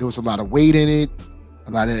there was a lot of weight in it,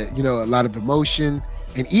 a lot of emotion.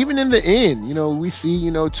 And even in the end, we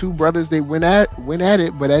see, two brothers, they went at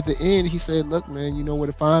it, but at the end he said, look, man, you know where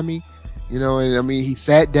to find me. And I mean, he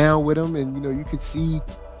sat down with him, and you could see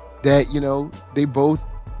that, they both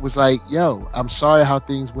was like, yo, I'm sorry how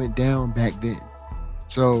things went down back then.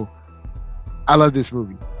 So I love this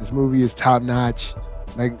movie. This movie is top notch.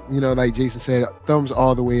 Like, like Jason said, thumbs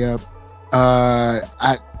all the way up.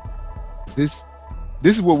 This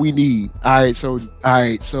is what we need. All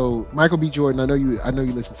right. So Michael B. Jordan, I know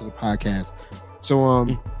you listen to the podcast.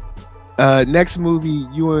 So next movie,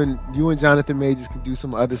 you and Jonathan Majors can do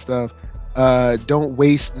some other stuff. Don't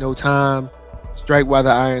waste no time. Strike while the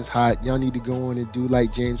iron's hot. Y'all need to go on and do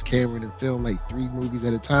like James Cameron and film like 3 movies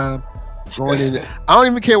at a time. Going in. I don't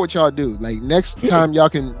even care what y'all do. Like, next time y'all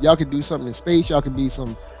can do something in space. Y'all can be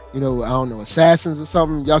some, I don't know, assassins or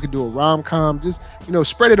something. Y'all can do a rom-com. Just,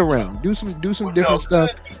 spread it around. Do some different stuff.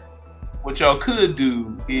 What y'all could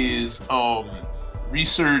do is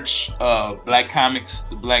research Black Comics,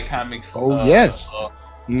 the Black Comics. Yes.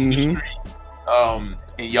 Industry. And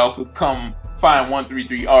y'all could come find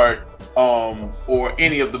 133 Art or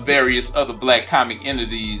any of the various other Black comic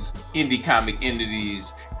entities, indie comic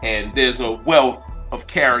entities, and there's a wealth of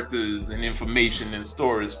characters and information and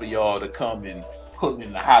stories for y'all to come and put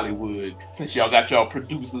into Hollywood, since y'all got y'all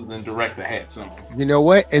producers and director hats on. You know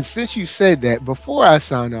what? And since you said that, before I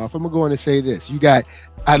sign off, I'm going to say this.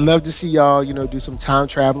 I'd love to see y'all, do some time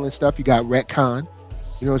traveling stuff. You got Retcon.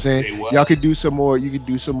 You know what I'm saying? Y'all could do some more. You could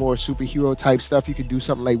do some more superhero type stuff. You could do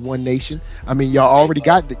something like One Nation. I mean, y'all already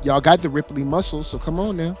got the Ripley muscles. So come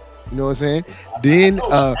on now. You know what I'm saying? Then,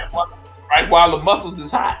 right while the muscles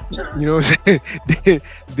is hot. You know what I'm saying?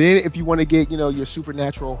 then if you want to get, your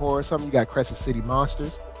supernatural horror or something, you got Crescent City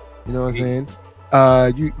Monsters. You know what I'm saying?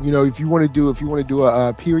 If you want to do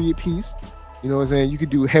a period piece, you know what I'm saying, you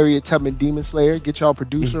could do Harriet Tubman Demon Slayer, get y'all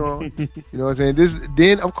producer on. You know what I'm saying?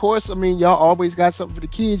 Then of course, I mean, y'all always got something for the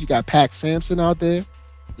kids. You got Pac Sampson out there.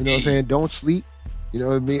 You know what I'm saying? Don't sleep. You know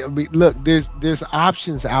what I mean? Look, there's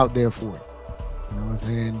options out there for it. You know what I'm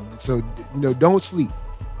saying? So, don't sleep.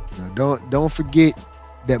 Don't forget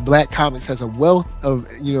that Black Comics has a wealth of,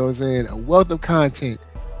 a wealth of content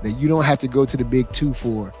that you don't have to go to the big 2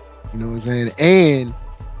 for, you know what I'm saying, and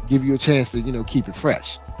give you a chance to, keep it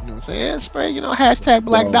fresh. You know what I'm saying? Spray, hashtag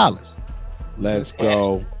Black Dollars. Let's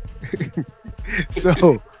go.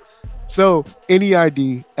 So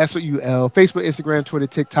NERD, SOUL, Facebook, Instagram, Twitter,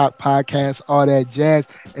 TikTok, podcast, all that jazz.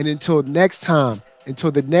 And until next time,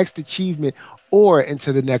 until the next achievement, or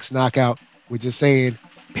until the next knockout, we're just saying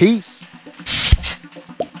peace.